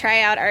out and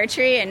try out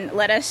archery and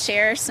let us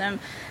share some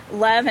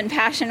love and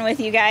passion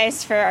with you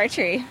guys for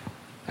archery.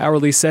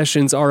 Hourly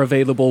sessions are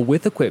available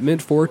with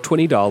equipment for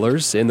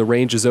 $20, and the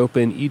range is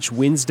open each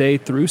Wednesday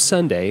through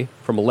Sunday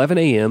from 11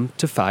 a.m.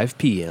 to 5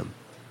 p.m.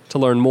 To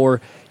learn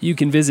more, you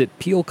can visit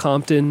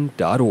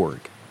peelcompton.org.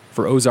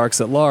 For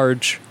Ozarks at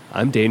Large,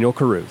 I'm Daniel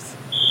Carruth.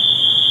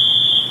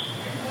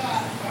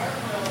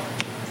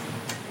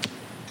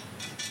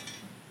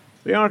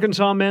 The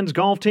Arkansas men's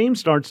golf team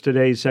starts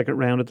today's second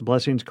round at the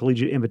Blessings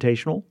Collegiate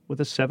Invitational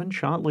with a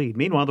 7-shot lead.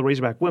 Meanwhile, the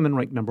Razorback women,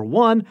 ranked number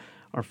 1,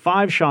 are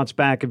 5 shots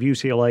back of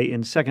UCLA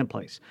in second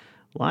place.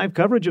 Live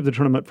coverage of the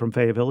tournament from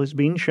Fayetteville is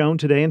being shown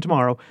today and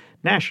tomorrow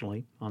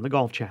nationally on the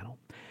Golf Channel.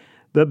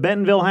 The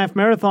Bentonville Half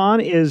Marathon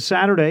is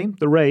Saturday.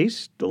 The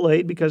race,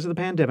 delayed because of the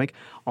pandemic,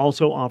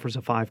 also offers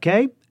a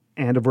 5K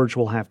and a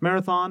virtual half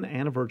marathon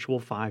and a virtual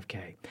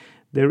 5K.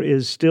 There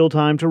is still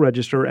time to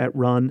register at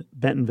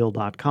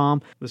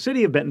runbentonville.com. The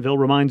city of Bentonville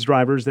reminds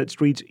drivers that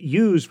streets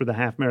used for the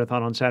half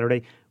marathon on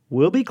Saturday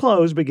will be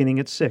closed beginning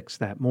at 6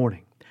 that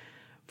morning.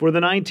 For the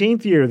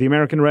 19th year, the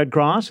American Red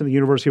Cross and the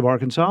University of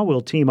Arkansas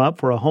will team up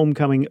for a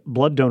homecoming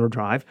blood donor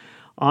drive.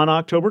 On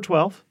October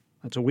 12th,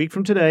 that's a week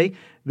from today,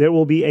 there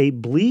will be a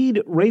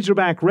Bleed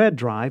Razorback Red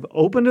drive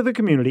open to the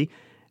community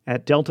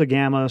at Delta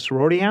Gamma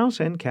Sorority House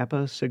and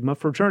Kappa Sigma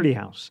Fraternity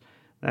House.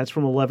 That's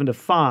from 11 to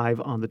 5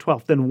 on the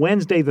 12th. Then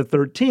Wednesday the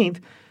 13th,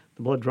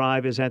 the blood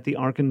drive is at the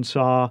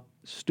Arkansas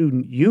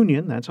Student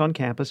Union. That's on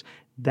campus.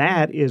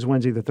 That is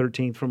Wednesday the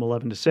 13th from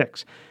 11 to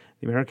 6.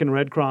 The American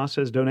Red Cross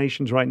says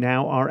donations right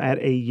now are at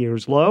a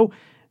year's low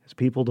as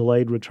people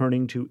delayed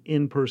returning to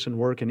in-person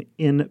work and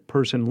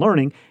in-person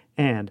learning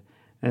and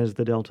as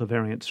the Delta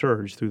variant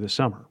surged through the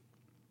summer.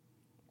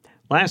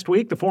 Last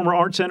week, the former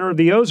Art Center of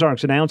the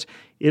Ozarks announced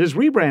it is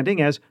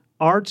rebranding as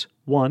Arts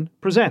One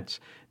Presents.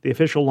 The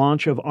official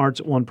launch of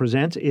Arts One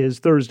Presents is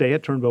Thursday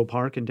at Turnbow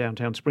Park in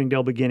downtown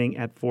Springdale beginning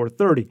at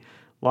 4:30.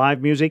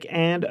 Live music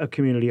and a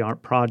community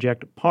art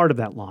project part of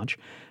that launch.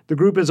 The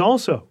group is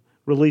also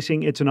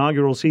releasing its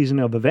inaugural season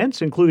of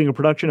events, including a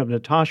production of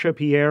Natasha,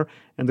 Pierre,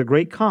 and the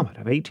Great Comet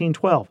of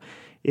 1812.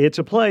 It's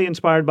a play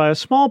inspired by a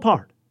small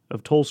part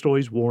of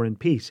Tolstoy's War and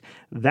Peace.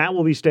 That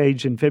will be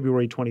staged in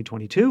February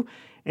 2022.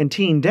 And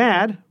Teen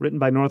Dad, written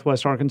by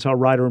Northwest Arkansas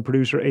writer and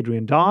producer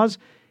Adrian Dawes,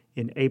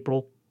 in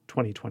April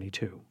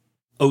 2022.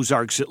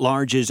 Ozarks at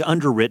Large is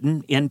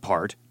underwritten, in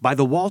part, by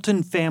the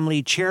Walton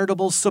Family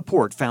Charitable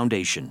Support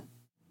Foundation.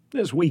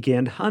 This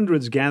weekend,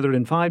 hundreds gathered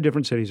in 5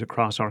 different cities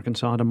across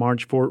Arkansas to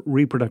march for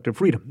reproductive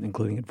freedom,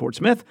 including at Fort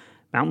Smith,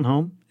 Mountain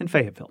Home, and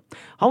Fayetteville.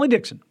 Holly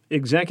Dixon,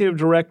 executive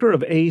director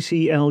of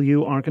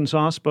ACLU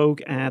Arkansas,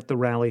 spoke at the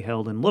rally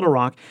held in Little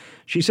Rock.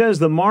 She says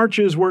the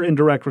marches were in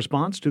direct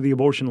response to the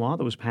abortion law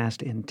that was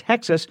passed in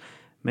Texas,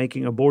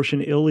 making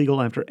abortion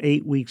illegal after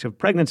 8 weeks of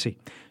pregnancy.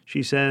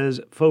 She says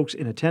folks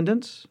in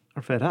attendance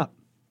are fed up.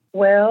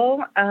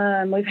 Well,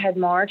 we've had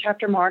march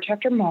after march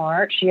after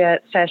march,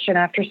 yet session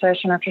after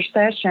session after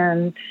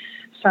session.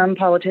 Some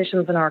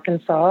politicians in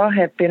Arkansas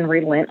have been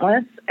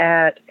relentless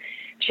at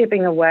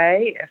chipping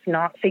away, if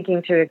not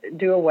seeking to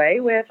do away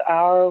with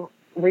our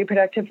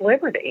reproductive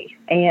liberty.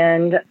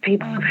 And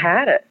people have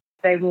had it.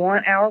 They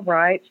want our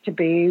rights to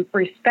be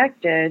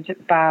respected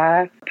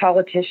by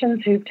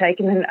politicians who've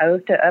taken an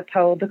oath to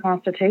uphold the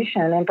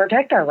Constitution and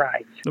protect our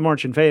rights. The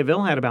march in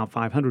Fayetteville had about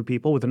 500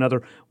 people, with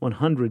another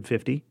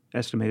 150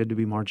 estimated to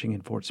be marching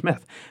in Fort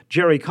Smith.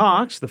 Jerry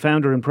Cox, the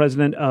founder and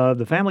president of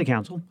the Family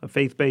Council, a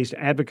faith-based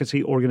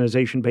advocacy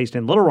organization based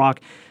in Little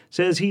Rock,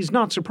 says he's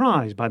not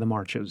surprised by the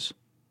marches.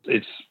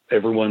 It's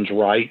everyone's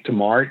right to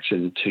march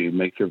and to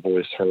make their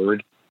voice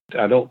heard.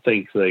 I don't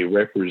think they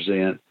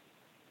represent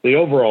the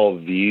overall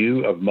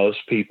view of most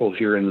people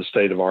here in the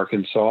state of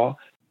Arkansas.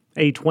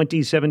 A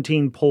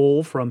 2017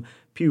 poll from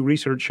Pew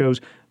Research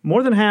shows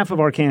more than half of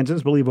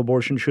Arkansans believe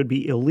abortion should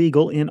be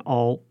illegal in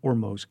all or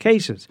most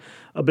cases.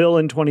 A bill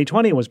in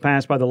 2020 was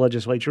passed by the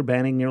legislature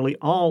banning nearly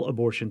all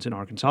abortions in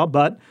Arkansas,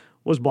 but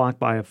was blocked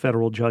by a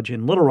federal judge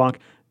in Little Rock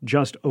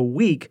just a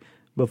week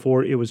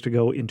before it was to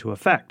go into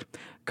effect.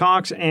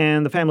 Cox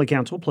and the Family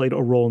Council played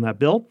a role in that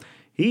bill.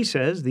 He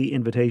says the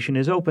invitation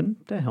is open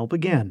to help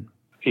again.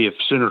 If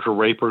Senator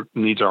Raper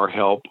needs our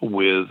help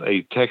with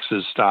a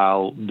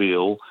Texas-style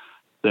bill,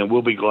 then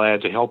we'll be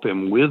glad to help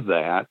him with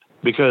that,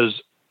 because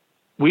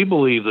we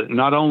believe that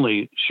not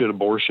only should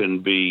abortion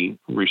be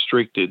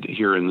restricted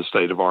here in the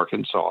state of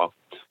Arkansas,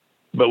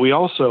 but we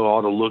also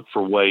ought to look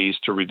for ways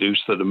to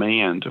reduce the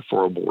demand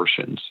for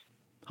abortions.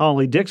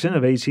 Holly Dixon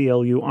of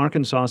ACLU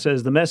Arkansas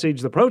says the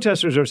message the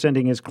protesters are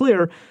sending is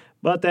clear,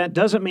 but that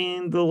doesn't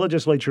mean the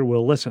legislature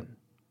will listen.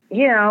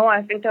 You know,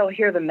 I think they'll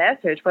hear the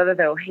message. Whether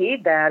they'll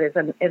heed that is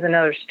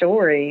another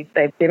story.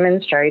 They've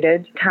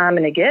demonstrated time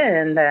and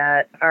again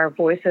that our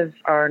voices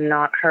are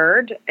not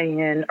heard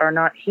and are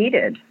not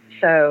heeded.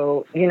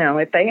 So, you know,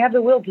 if they have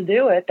the will to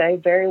do it, they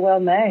very well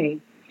may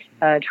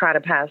try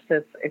to pass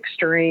this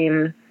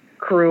extreme,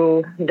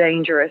 cruel,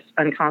 dangerous,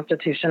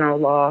 unconstitutional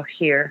law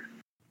here.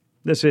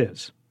 This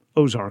is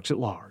Ozarks at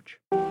Large.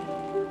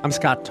 I'm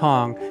Scott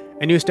Tong.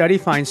 A new study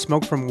finds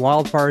smoke from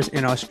wildfires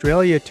in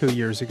Australia 2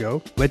 years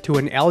ago led to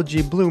an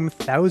algae bloom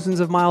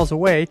thousands of miles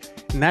away,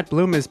 and that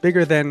bloom is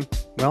bigger than,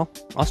 well,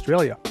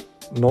 Australia.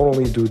 Not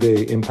only do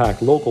they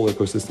impact local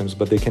ecosystems,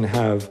 but they can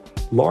have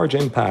large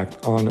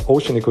impact on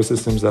ocean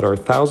ecosystems that are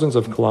thousands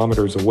of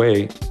kilometers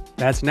away.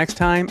 That's next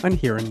time on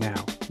Here and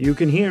Now. You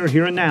can hear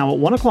Here and Now at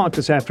 1 o'clock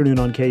this afternoon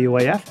on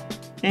KUAF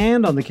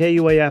and on the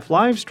KUAF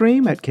live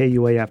stream at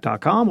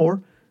KUAF.com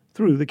or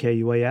through the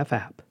KUAF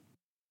app.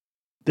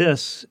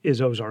 This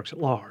is Ozarks at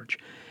Large.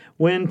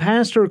 When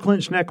Pastor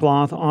Clint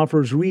Schneckloth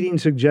offers reading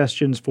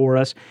suggestions for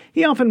us,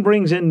 he often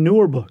brings in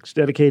newer books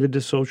dedicated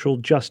to social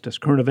justice,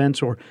 current events,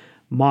 or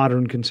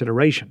modern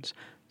considerations.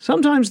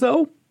 Sometimes,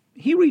 though,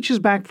 he reaches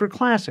back for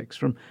classics,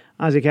 from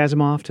Isaac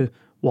Asimov to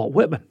Walt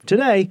Whitman.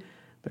 Today,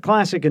 The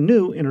classic and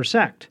new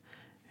intersect.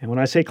 And when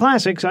I say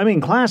classics, I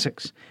mean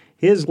classics.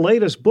 His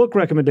latest book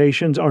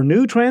recommendations are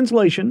new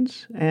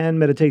translations and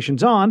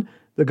meditations on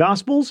the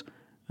Gospels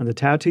and the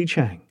Tao Te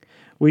Ching.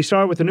 We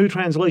start with the new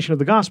translation of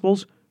the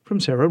Gospels from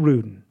Sarah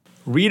Rudin.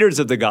 Readers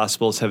of the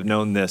Gospels have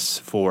known this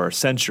for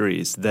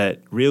centuries,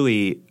 that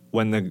really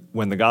when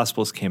the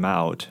Gospels came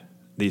out,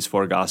 these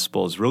four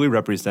Gospels really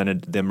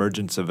represented the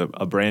emergence of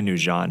a brand new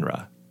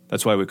genre.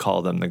 That's why we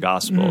call them the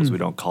Gospels. We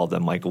don't call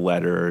them like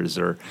letters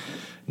or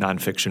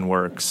nonfiction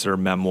works or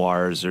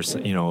memoirs or,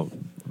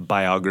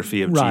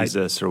 biography of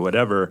Jesus or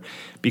whatever,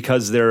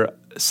 because they're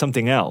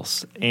something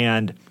else.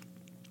 And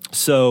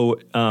so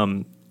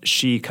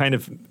she kind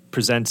of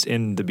presents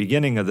in the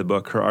beginning of the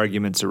book her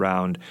arguments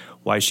around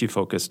why she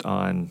focused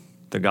on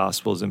the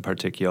Gospels in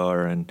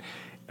particular and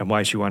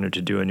why she wanted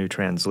to do a new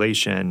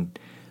translation.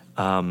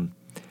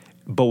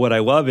 But what I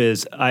love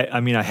is, I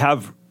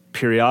have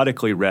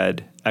periodically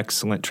read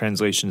excellent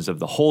translations of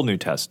the whole New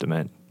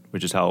Testament,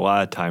 which is how a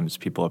lot of times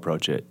people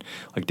approach it.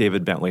 Like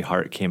David Bentley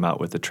Hart came out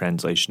with a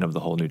translation of the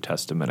whole New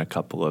Testament a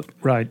couple of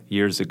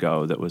years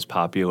ago that was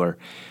popular.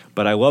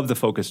 But I love the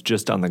focus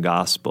just on the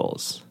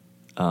Gospels.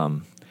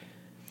 And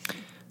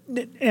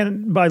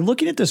by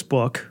looking at this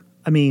book,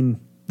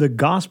 the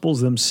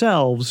Gospels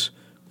themselves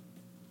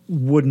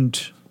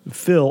wouldn't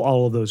fill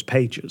all of those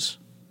pages.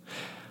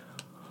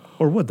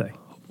 Or would they?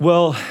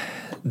 Well,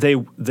 they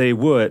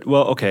would.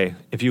 Well, okay,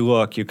 if you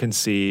look, you can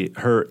see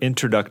her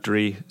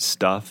introductory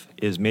stuff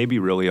is maybe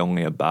really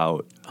only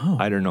about,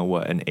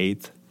 an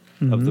eighth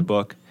of the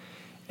book.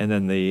 And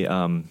then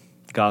the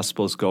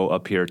Gospels go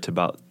up here to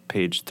about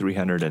page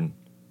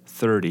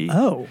 330.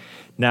 Oh.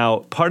 Now,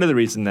 part of the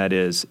reason that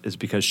is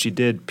because she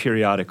did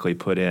periodically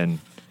put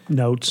in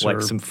notes,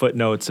 like some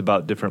footnotes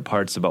about different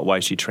parts about why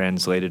she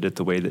translated it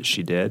the way that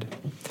she did.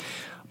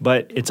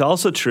 But it's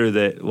also true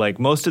that, like,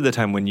 most of the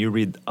time when you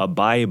read a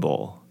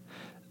Bible's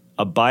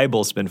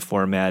been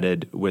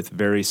formatted with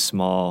very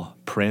small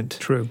print.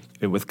 True.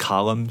 With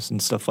columns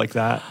and stuff like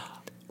that.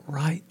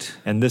 Right.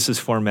 And this is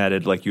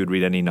formatted like you would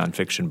read any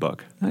nonfiction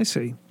book. I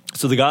see.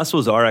 So the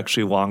Gospels are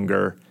actually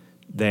longer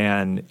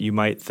than you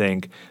might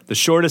think. The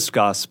shortest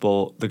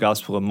Gospel, the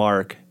Gospel of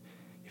Mark,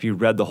 if you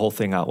read the whole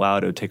thing out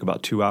loud, it would take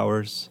about 2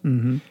 hours.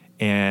 Mm-hmm.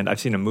 And I've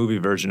seen a movie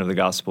version of the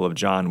Gospel of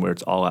John where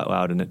it's all out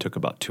loud and it took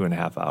about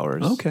 2.5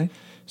 hours. Okay.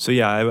 So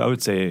yeah, I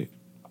would say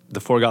the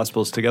four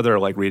Gospels together are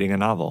like reading a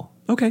novel.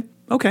 Okay.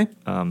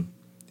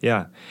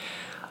 Yeah.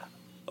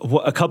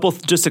 Well, a couple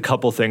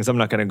things. I'm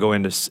not going to go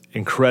into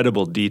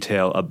incredible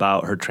detail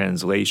about her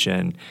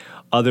translation,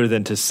 other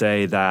than to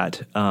say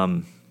that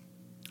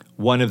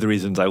one of the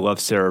reasons I love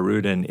Sarah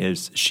Rudin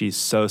is she's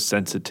so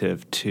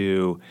sensitive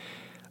to.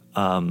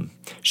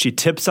 She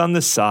tips on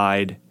the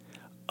side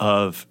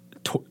of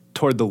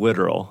toward the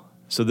literal.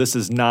 So this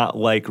is not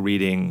like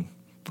reading.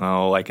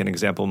 Like an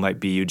example might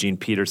be Eugene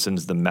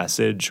Peterson's The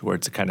Message, where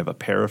it's a kind of a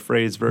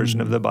paraphrase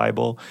version of the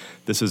Bible.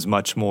 This is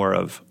much more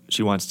of,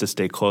 she wants to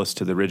stay close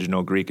to the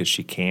original Greek as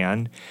she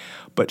can,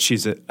 but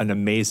she's an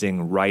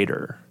amazing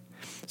writer.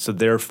 So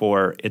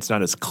therefore, it's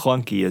not as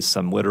clunky as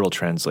some literal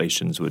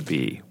translations would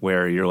be,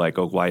 where you're like,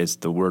 oh, why is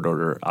the word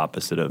order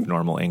opposite of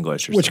normal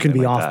English? Or which can be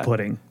like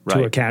off-putting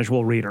to a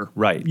casual reader.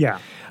 Right. Yeah.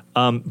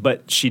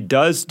 But she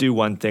does do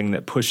one thing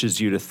that pushes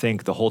you to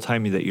think the whole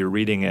time that you're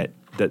reading it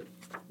that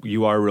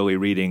you are really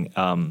reading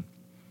an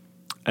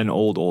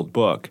old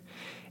book,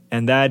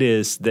 and that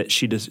is that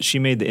she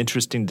made the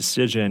interesting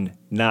decision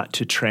not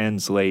to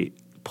translate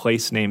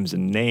place names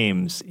and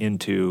names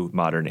into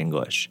modern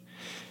English.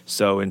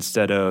 So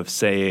instead of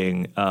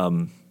saying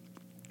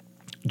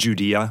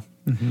Judea,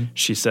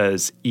 she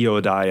says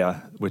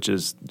Eodia, which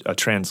is a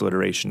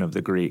transliteration of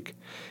the Greek,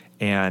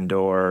 and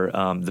or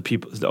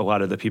a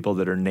lot of the people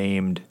that are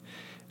named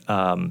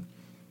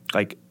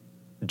like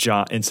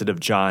John, instead of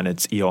John,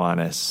 it's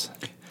Ioannis.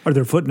 Are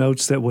there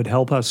footnotes that would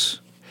help us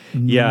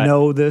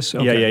know this?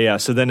 Okay. Yeah.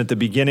 So then at the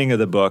beginning of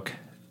the book,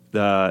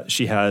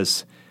 she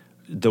has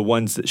the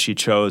ones that she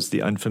chose,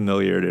 the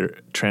unfamiliar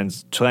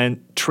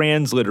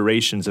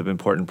transliterations of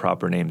important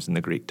proper names in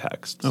the Greek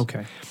texts.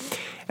 Okay.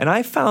 And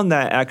I found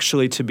that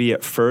actually to be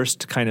at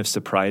first kind of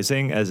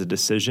surprising as a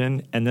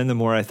decision. And then the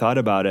more I thought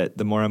about it,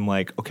 the more I'm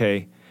like,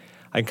 okay,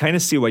 I kind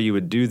of see why you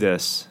would do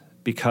this,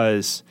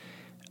 because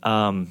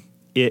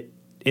it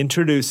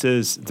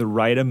introduces the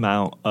right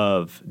amount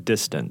of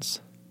distance.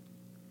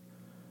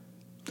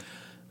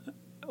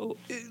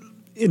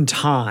 In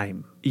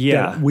time.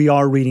 Yeah. We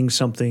are reading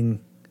something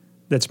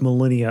that's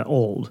millennia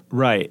old.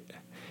 Right.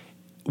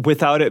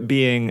 Without it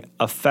being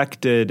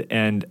affected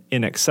and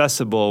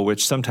inaccessible,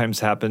 which sometimes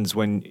happens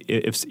when,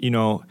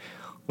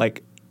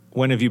 like,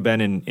 when have you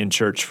been in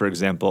church, for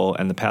example,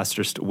 and the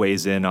pastor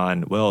weighs in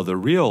on, well, the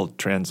real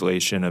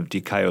translation of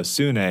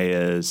dikaiosune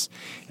is,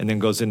 and then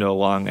goes into a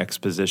long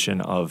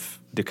exposition of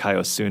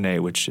dikaiosune,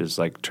 which is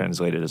like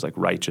translated as like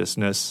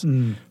righteousness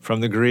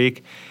from the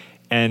Greek.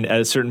 And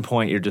at a certain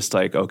point, you're just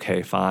like,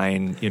 okay,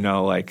 fine,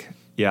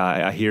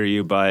 yeah, I hear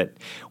you, but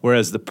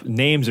whereas the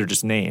names are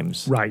just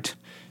names, right?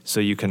 So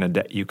you can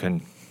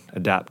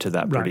adapt to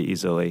that pretty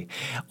easily.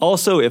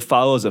 Also, it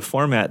follows a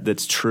format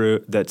that's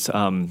true, that's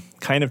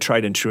kind of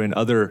tried and true in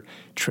other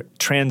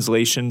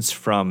translations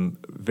from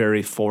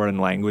very foreign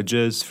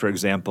languages. For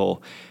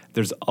example,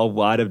 there's a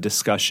lot of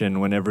discussion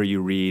whenever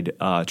you read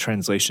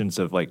translations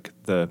of like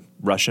the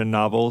Russian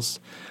novels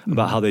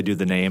about how they do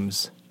the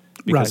names,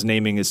 because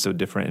naming is so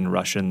different in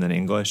Russian than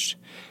English.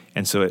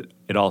 And so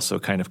it also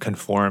kind of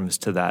conforms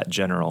to that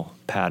general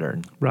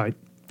pattern. Right.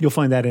 You'll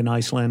find that in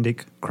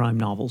Icelandic crime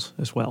novels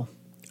as well.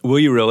 Will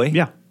you really?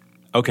 Yeah.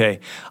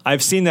 Okay.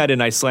 I've seen that in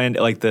Iceland,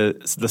 like the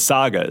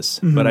sagas,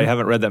 but I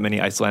haven't read that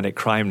many Icelandic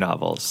crime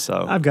novels.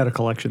 So I've got a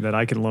collection that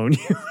I can loan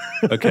you.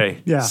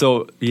 Okay. Yeah.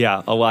 So,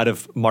 yeah, a lot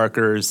of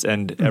markers,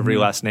 and every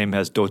last name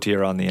has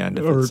Dottir on the end.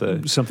 If Or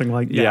it's something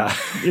like that. Yeah.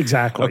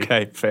 Exactly.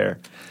 Okay, fair.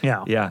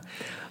 Yeah. Yeah.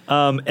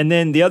 And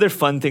then the other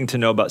fun thing to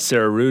know about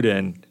Sarah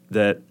Rudin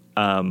that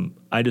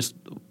I just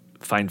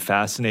find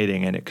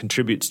fascinating, and it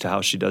contributes to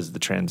how she does the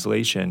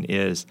translation,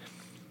 is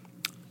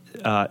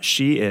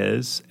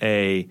she's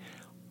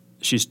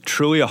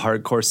truly a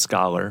hardcore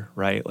scholar,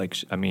 right? Like,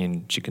 I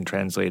mean, she can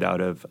translate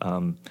out of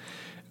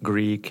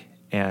Greek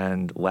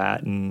and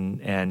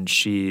Latin, and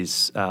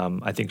she's,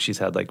 I think she's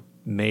had like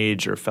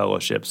major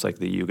fellowships like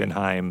the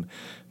Guggenheim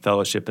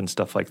Fellowship and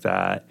stuff like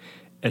that.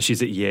 And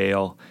she's at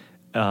Yale,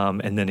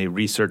 and then a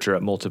researcher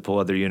at multiple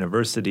other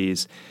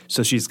universities.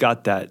 So she's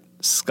got that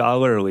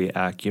scholarly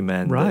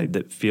acumen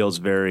that feels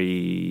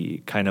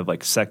very kind of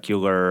like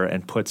secular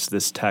and puts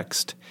this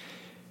text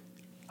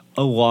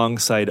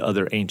alongside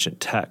other ancient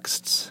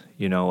texts.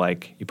 You know,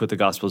 like you put the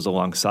Gospels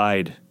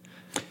alongside,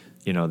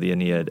 you know, the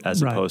Aeneid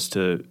as opposed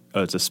to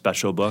it's a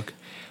special book.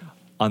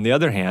 On the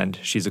other hand,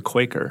 she's a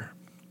Quaker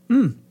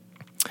and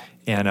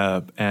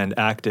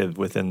active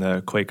within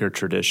the Quaker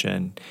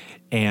tradition.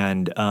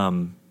 And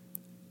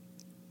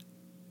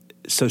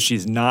so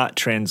she's not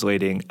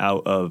translating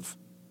out of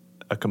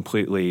a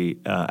completely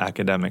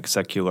academic,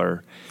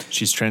 secular.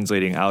 She's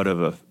translating out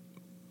of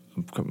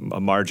a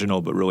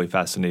marginal but really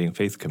fascinating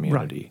faith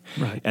community.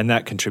 Right. And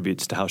that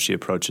contributes to how she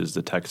approaches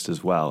the text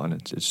as well. And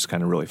it's just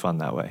kind of really fun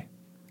that way.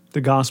 The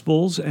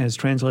Gospels, as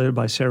translated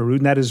by Sarah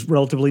Rudin, that is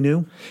relatively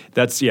new?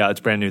 It's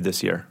brand new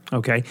this year.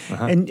 Okay.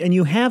 And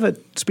you have it,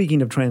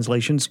 speaking of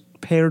translations,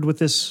 paired with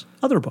this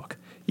other book.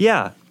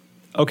 Yeah.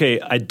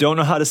 Okay, I don't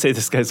know how to say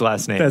this guy's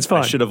last name. That's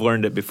fine. I should have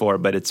learned it before,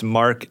 but it's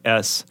Mark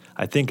S.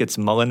 I think it's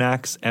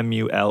Mullinax,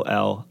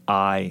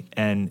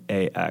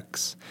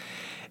 Mullinax.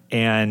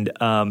 And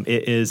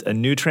it is a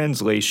new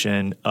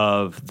translation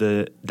of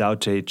the Tao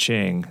Te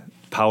Ching,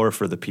 Power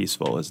for the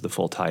Peaceful is the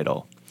full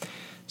title.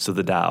 So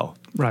the Tao.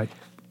 Right.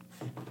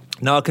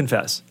 Now, I'll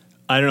confess,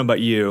 I don't know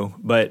about you,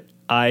 but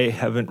I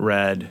haven't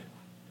read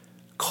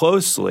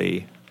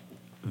closely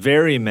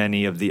very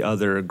many of the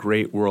other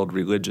great world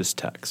religious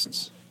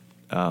texts.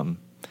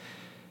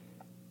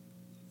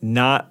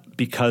 Not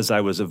because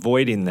I was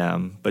avoiding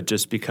them, but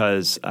just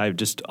because I've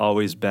just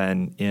always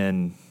been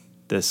in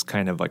this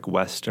kind of like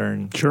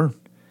Western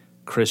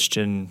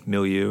Christian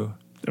milieu.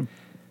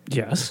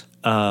 Yes.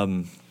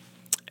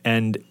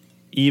 And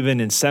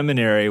even in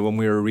seminary, when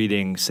we were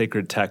reading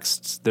sacred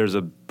texts, there's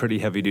a pretty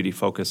heavy-duty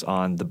focus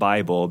on the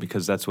Bible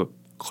because that's what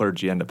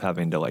clergy end up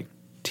having to like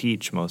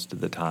teach most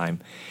of the time.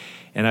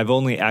 And I've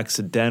only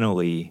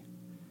accidentally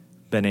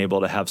been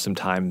able to have some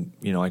time,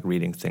 you know, like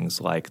reading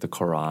things like the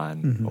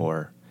Quran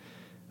or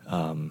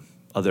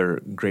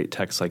other great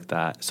texts like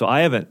that. So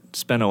I haven't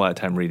spent a lot of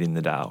time reading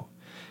the Tao.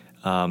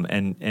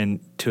 And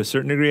to a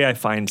certain degree, I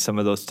find some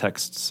of those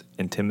texts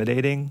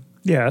intimidating.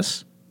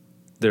 Yes.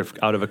 They're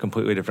out of a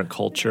completely different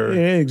culture.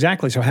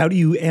 Exactly. So how do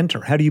you enter?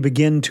 How do you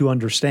begin to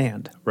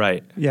understand?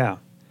 Right. Yeah.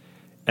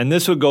 And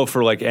this would go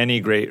for like any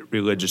great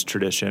religious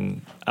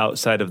tradition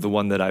outside of the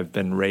one that I've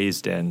been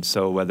raised in.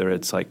 So whether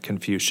it's like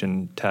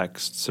Confucian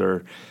texts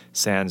or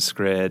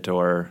Sanskrit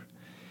and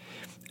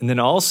then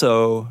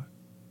also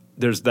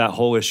there's that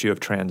whole issue of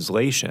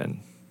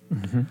translation.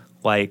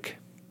 Like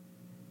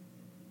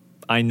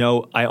I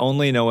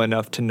only know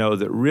enough to know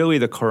that really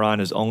the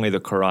Quran is only the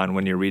Quran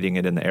when you're reading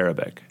it in the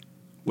Arabic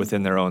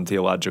within their own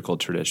theological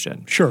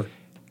tradition. Sure.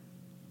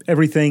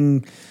 Every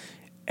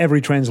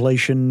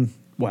translation,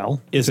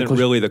 isn't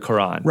really the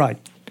Quran. Right.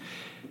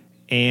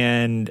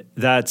 And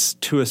that's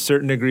to a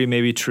certain degree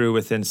maybe true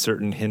within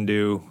certain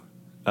Hindu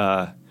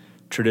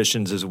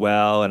traditions as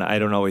well. And I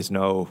don't always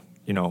know,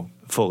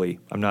 fully.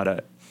 I'm not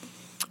a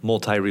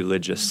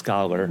multi-religious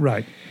scholar.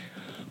 Right.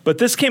 But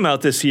this came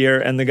out this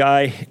year, and the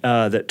guy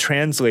that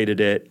translated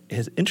it,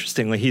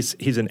 interestingly,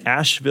 he's in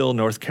Asheville,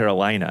 North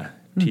Carolina,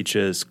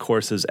 teaches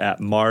courses at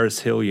Mars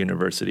Hill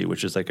University,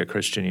 which is like a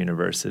Christian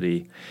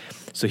university.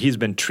 So he's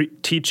been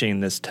teaching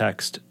this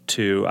text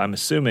to, I'm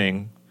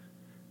assuming,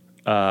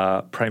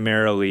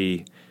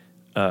 primarily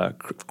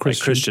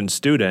Christian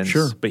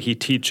students, but he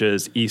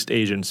teaches East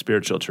Asian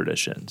spiritual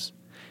traditions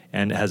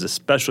and has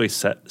especially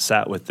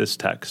sat with this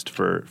text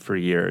for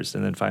years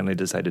and then finally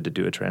decided to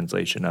do a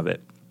translation of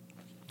it.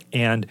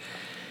 And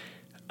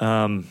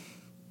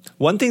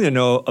one thing to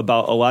know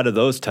about a lot of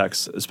those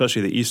texts,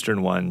 especially the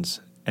Eastern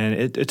ones,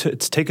 and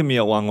it's taken me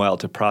a long while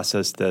to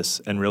process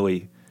this and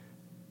really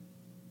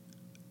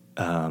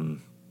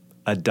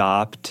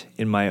adopt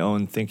in my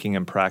own thinking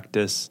and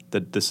practice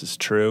that this is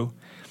true.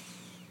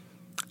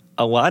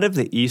 A lot of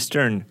the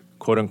Eastern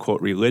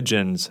quote-unquote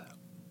religions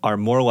are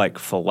more like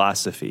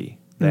philosophy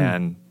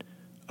than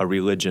a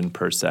religion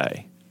per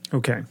se.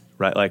 Okay.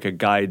 Right, like a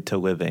guide to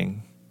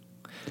living.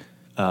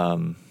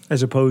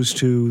 As opposed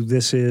to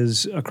this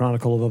is a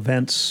chronicle of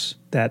events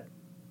that,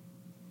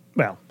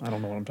 well, I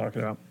don't know what I'm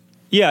talking about.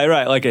 Yeah,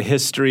 right, like a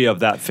history of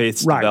that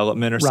faith's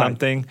development or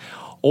something.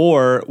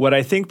 Or what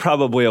I think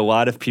probably a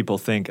lot of people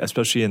think,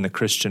 especially in the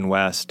Christian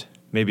West,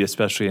 maybe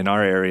especially in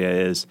our area,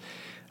 is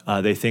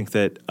they think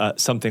that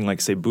something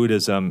like, say,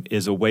 Buddhism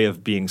is a way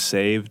of being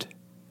saved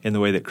in the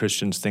way that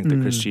Christians think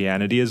that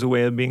Christianity is a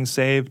way of being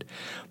saved.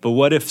 But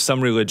what if some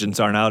religions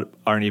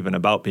aren't even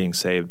about being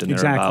saved and they're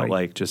about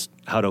like just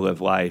how to live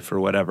life or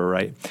whatever,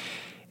 right?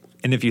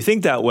 And if you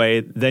think that way,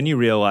 then you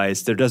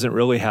realize there doesn't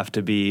really have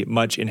to be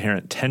much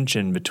inherent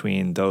tension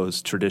between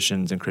those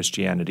traditions and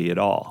Christianity at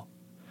all.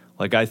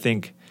 Like I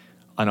think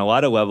on a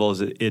lot of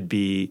levels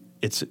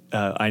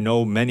I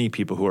know many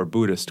people who are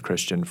Buddhist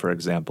Christian, for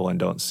example, and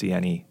don't see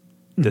any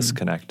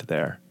disconnect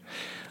there.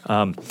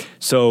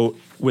 So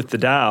with the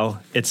Tao,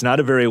 it's not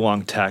a very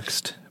long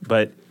text,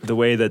 but the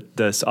way that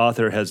this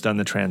author has done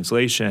the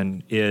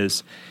translation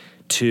is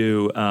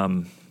to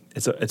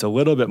it's a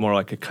little bit more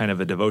like a kind of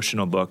a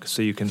devotional book.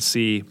 So you can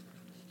see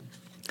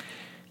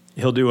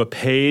he'll do a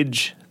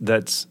page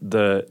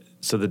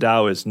so the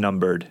Tao is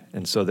numbered,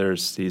 and so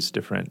there's these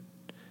different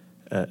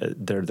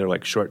they're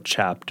like short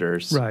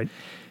chapters. Right.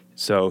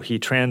 So he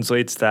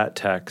translates that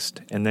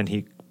text, and then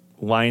he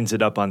lines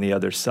it up on the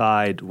other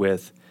side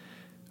with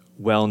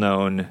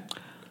well-known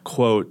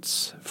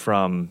quotes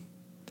from,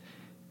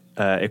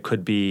 it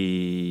could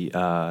be...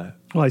 well,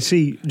 I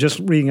see, just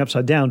reading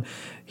upside down,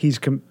 he's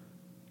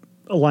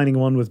aligning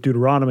one with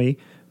Deuteronomy,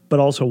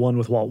 but also one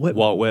with Walt Whitman.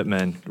 Walt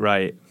Whitman,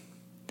 right.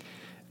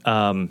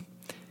 And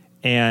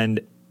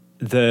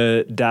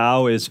the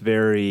Tao is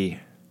very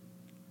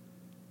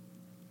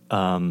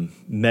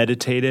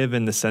meditative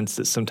in the sense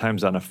that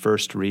sometimes on a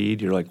first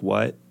read, you're like,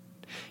 what?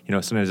 You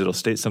know, sometimes it'll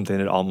state something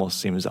that almost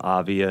seems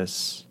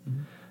obvious.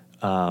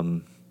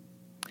 Well,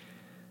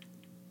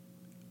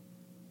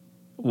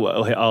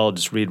 I'll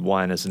just read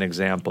one as an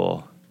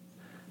example.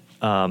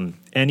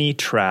 Any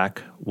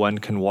track one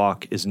can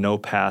walk is no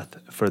path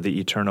for the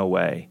eternal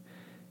way.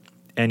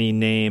 Any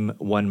name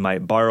one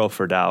might borrow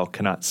for Tao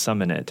cannot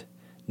summon it.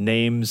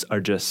 Names are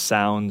just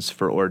sounds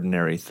for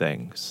ordinary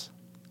things.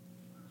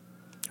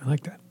 I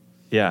like that.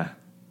 Yeah.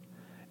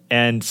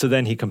 And so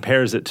then he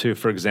compares it to,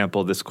 for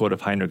example, this quote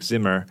of Heinrich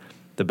Zimmer,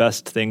 the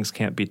best things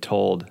can't be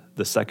told,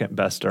 the second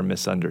best are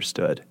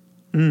misunderstood.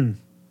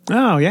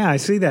 Oh, yeah, I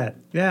see that.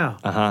 Yeah.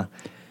 Uh-huh.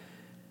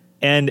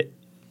 And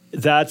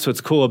that's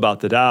what's cool about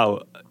the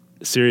Tao,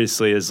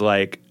 seriously, is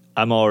like,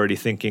 I'm already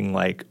thinking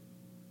like,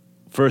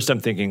 first I'm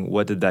thinking,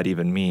 what did that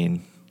even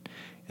mean?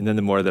 And then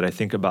the more that I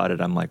think about it,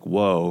 I'm like,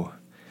 whoa.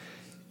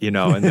 You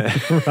know, and then,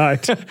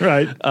 right.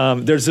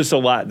 There's just a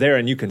lot there,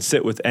 and you can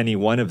sit with any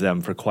one of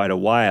them for quite a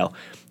while.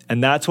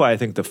 And that's why I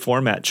think the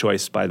format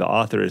choice by the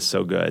author is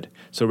so good.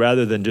 So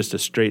rather than just a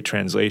straight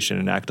translation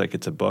and act like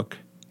it's a book,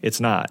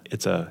 it's not.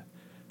 It's a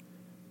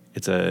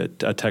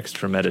text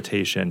for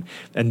meditation.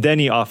 And then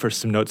he offers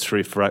some notes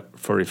for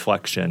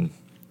reflection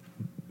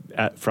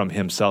from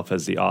himself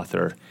as the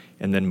author,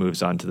 and then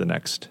moves on to the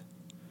next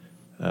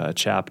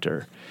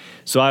chapter.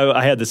 So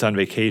I had this on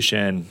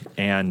vacation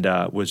and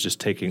was just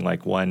taking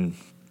like one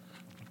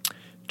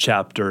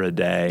chapter a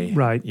day,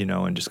 right? You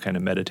know, and just kind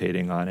of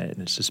meditating on it.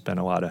 And it's just been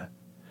a lot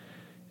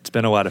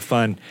of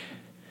fun.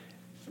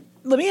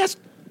 Let me ask.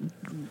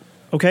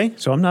 Okay,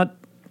 so I'm not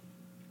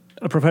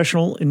a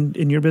professional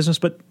in your business,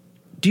 but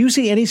do you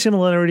see any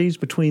similarities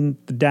between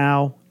the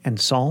Tao and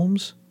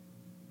Psalms?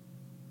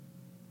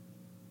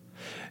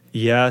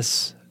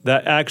 Yes,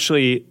 that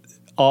actually,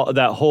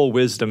 that whole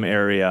wisdom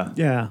area.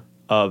 Yeah.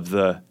 Of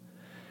the,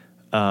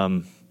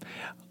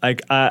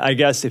 I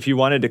guess if you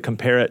wanted to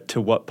compare it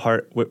to what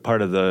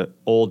part of the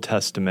Old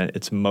Testament,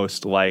 it's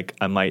most like,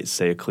 I might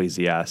say,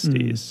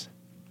 Ecclesiastes.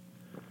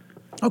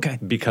 Okay.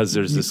 Because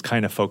there's this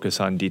kind of focus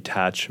on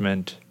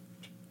detachment,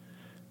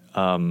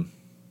 getting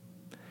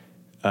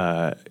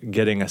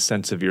a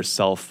sense of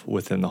yourself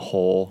within the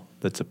whole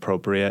that's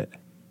appropriate.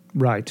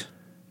 Right.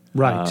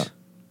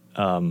 And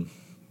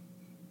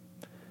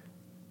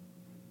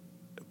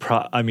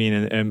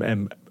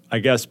I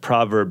guess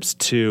Proverbs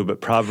too,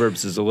 but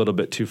Proverbs is a little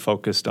bit too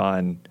focused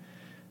on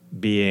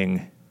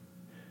being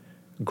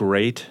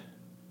great.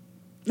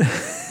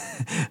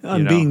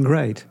 Being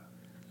great.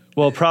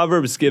 Well,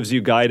 Proverbs gives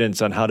you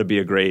guidance on how to be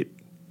a great,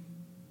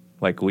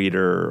 like,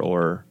 leader,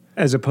 or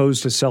as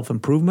opposed to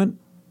self-improvement.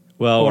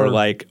 Well, or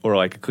like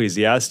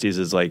Ecclesiastes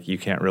is like, you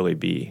can't really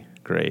be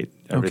great.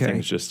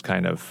 Everything's just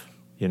kind of,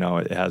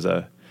 it has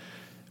a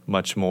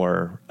much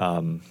more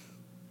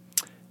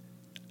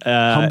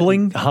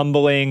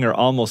humbling or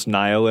almost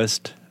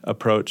nihilist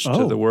approach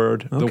to the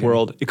word. The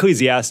world.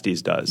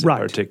 Ecclesiastes does in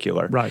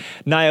particular. Right.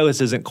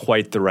 Nihilist isn't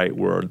quite the right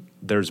word.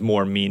 There's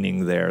more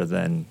meaning there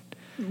than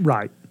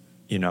right.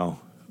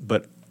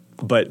 But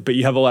But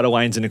you have a lot of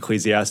lines in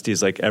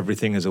Ecclesiastes like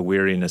everything is a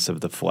weariness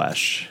of the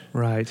flesh.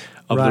 Right.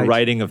 Of the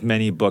writing of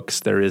many books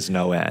there is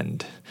no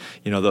end.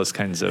 Those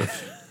kinds of...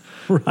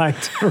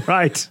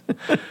 Right.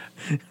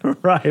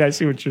 Right, I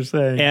see what you're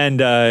saying. And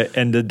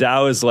the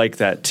Tao is like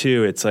that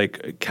too. It's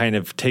like kind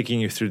of taking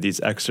you through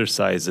these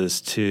exercises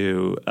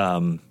to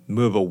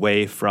move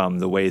away from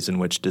the ways in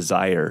which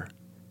desire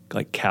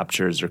like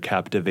captures or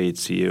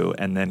captivates you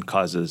and then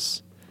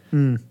causes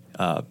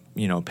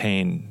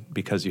pain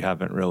because you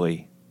haven't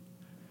really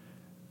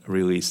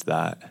released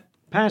that.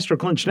 Pastor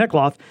Clint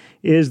Schneckloth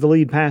is the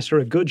lead pastor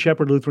at Good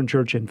Shepherd Lutheran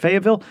Church in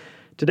Fayetteville.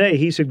 Today,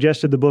 he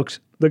suggested the books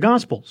The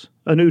Gospels,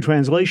 a new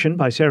translation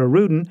by Sarah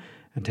Rudin,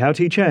 and Tao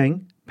Te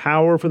Ching,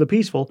 Power for the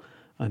Peaceful,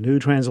 a new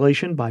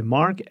translation by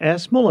Mark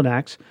S.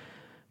 Mullinax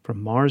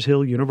from Mars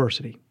Hill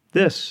University.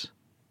 This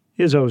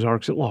is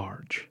Ozarks at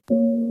Large.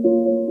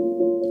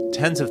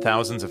 Tens of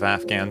thousands of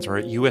Afghans are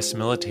at U.S.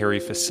 military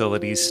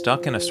facilities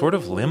stuck in a sort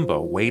of limbo,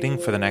 waiting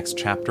for the next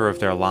chapter of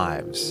their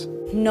lives.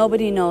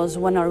 Nobody knows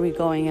when are we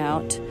going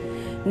out.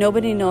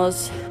 Nobody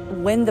knows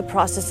when the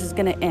process is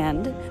going to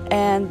end,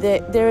 and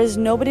there is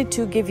nobody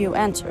to give you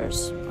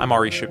answers. I'm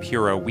Ari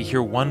Shapiro. We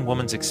hear one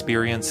woman's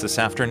experience this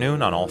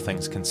afternoon on All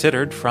Things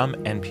Considered from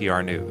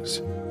NPR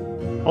News.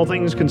 All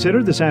Things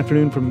Considered this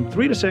afternoon from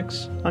 3 to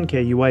 6 on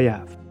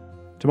KUAF.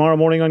 Tomorrow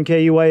morning on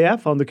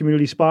KUAF on the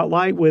Community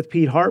Spotlight with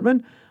Pete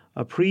Hartman,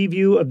 a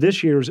preview of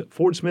this year's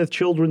Fort Smith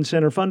Children's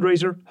Center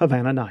fundraiser,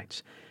 Havana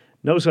Nights.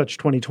 No such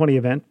 2020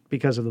 event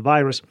because of the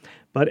virus,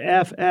 but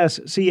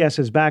FSCS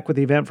is back with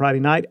the event Friday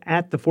night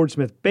at the Fort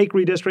Smith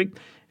Bakery District,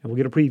 and we'll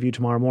get a preview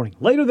tomorrow morning.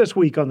 Later this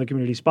week on the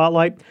Community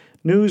Spotlight,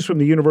 news from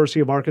the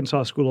University of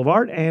Arkansas School of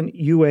Art and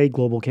UA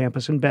Global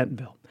Campus in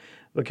Bentonville.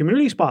 The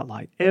Community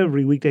Spotlight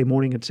every weekday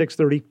morning at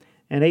 6:30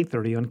 and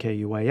 8:30 on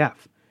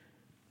KUAF.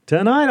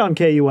 Tonight on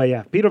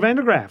KUAF, Peter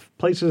Vandergraaf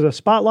places a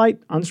spotlight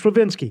on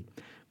Stravinsky,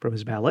 from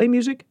his ballet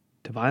music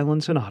to violin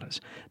sonatas.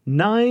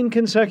 9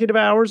 consecutive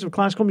hours of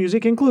classical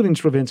music, including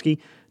Stravinsky,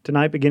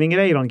 tonight beginning at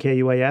 8 on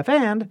KUAF,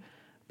 and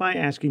by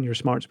asking your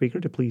smart speaker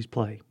to please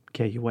play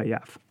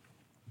KUAF.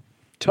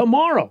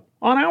 Tomorrow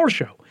on our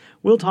show,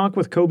 we'll talk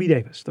with Kobe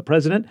Davis, the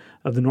president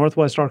of the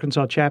Northwest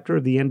Arkansas chapter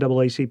of the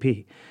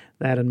NAACP.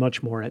 That and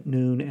much more at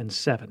noon and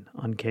 7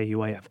 on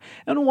KUAF.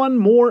 And one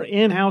more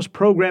in-house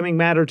programming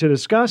matter to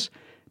discuss.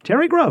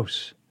 Terry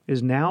Gross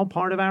is now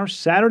part of our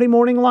Saturday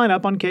morning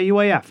lineup on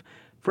KUAF.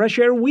 Fresh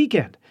Air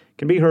Weekend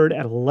can be heard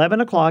at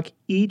 11 o'clock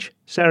each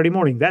Saturday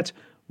morning. That's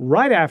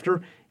right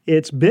after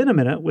It's Been a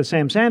Minute with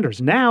Sam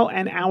Sanders. Now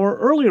an hour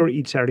earlier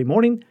each Saturday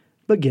morning,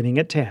 beginning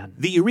at 10.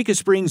 The Eureka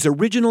Springs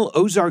Original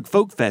Ozark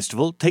Folk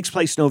Festival takes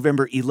place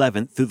November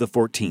 11th through the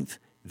 14th.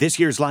 This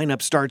year's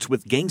lineup starts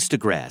with Gangsta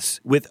Grass,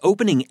 with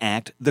opening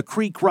act The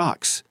Creek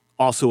Rocks.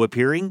 Also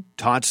appearing,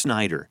 Todd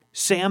Snyder,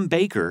 Sam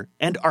Baker,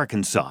 and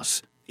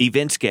Arkansas.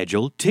 Event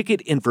schedule,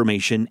 ticket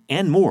information,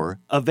 and more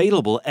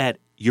available at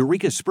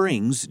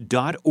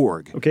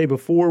eurekasprings.org. Okay,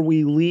 before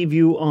we leave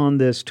you on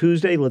this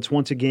Tuesday, let's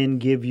once again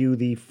give you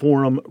the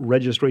forum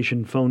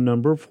registration phone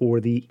number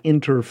for the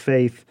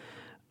interfaith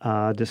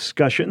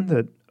discussion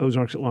that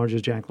Ozarks at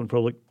Large's Jacqueline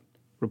Froelich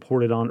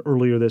reported on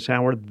earlier this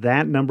hour.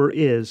 That number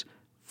is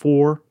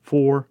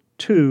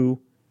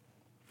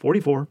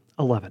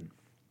 442-4411.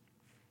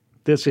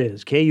 This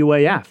is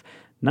KUAF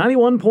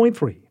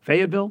 91.3,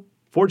 Fayetteville,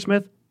 Fort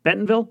Smith,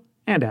 Bentonville,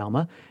 and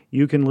Alma.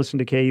 You can listen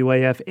to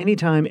KUAF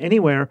anytime,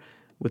 anywhere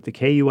with the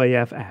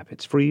KUAF app.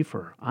 It's free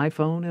for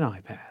iPhone and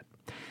iPad.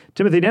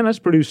 Timothy Dennis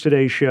produced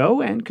today's show,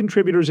 and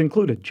contributors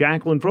included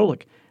Jacqueline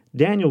Froelich,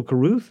 Daniel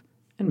Caruth,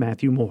 and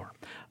Matthew Moore.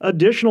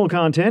 Additional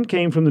content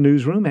came from the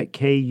newsroom at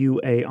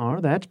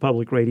KUAR, that's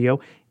Public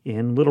Radio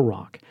in Little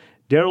Rock.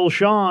 Daryl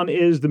Shawn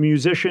is the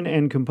musician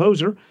and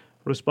composer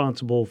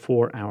responsible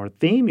for our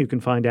theme. You can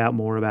find out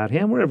more about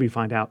him wherever you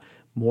find out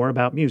more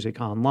about music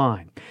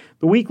online.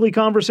 The weekly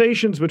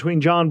conversations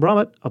between John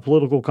Brummett, a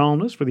political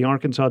columnist for the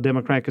Arkansas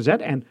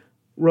Democrat-Gazette, and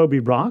Roby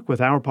Brock,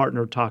 with our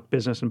partner Talk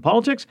Business and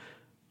Politics,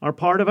 are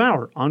part of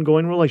our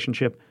ongoing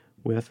relationship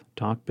with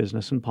Talk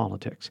Business and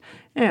Politics.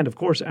 And, of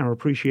course, our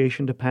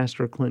appreciation to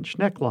Pastor Clint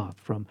Schneckloth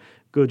from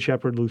Good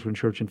Shepherd Lutheran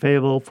Church in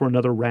Fayetteville for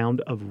another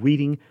round of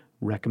reading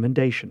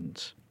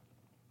recommendations.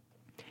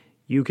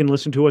 You can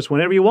listen to us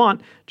whenever you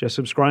want. Just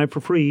subscribe for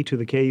free to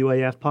the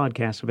KUAF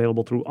podcast,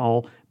 available through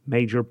all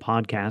major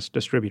podcast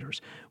distributors.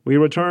 We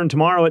return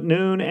tomorrow at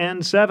noon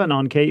and 7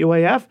 on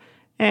KUAF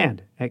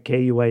and at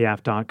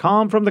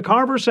KUAF.com from the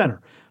Carver Center.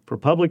 For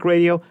Public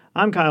Radio,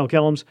 I'm Kyle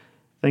Kellums.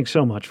 Thanks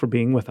so much for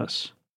being with us.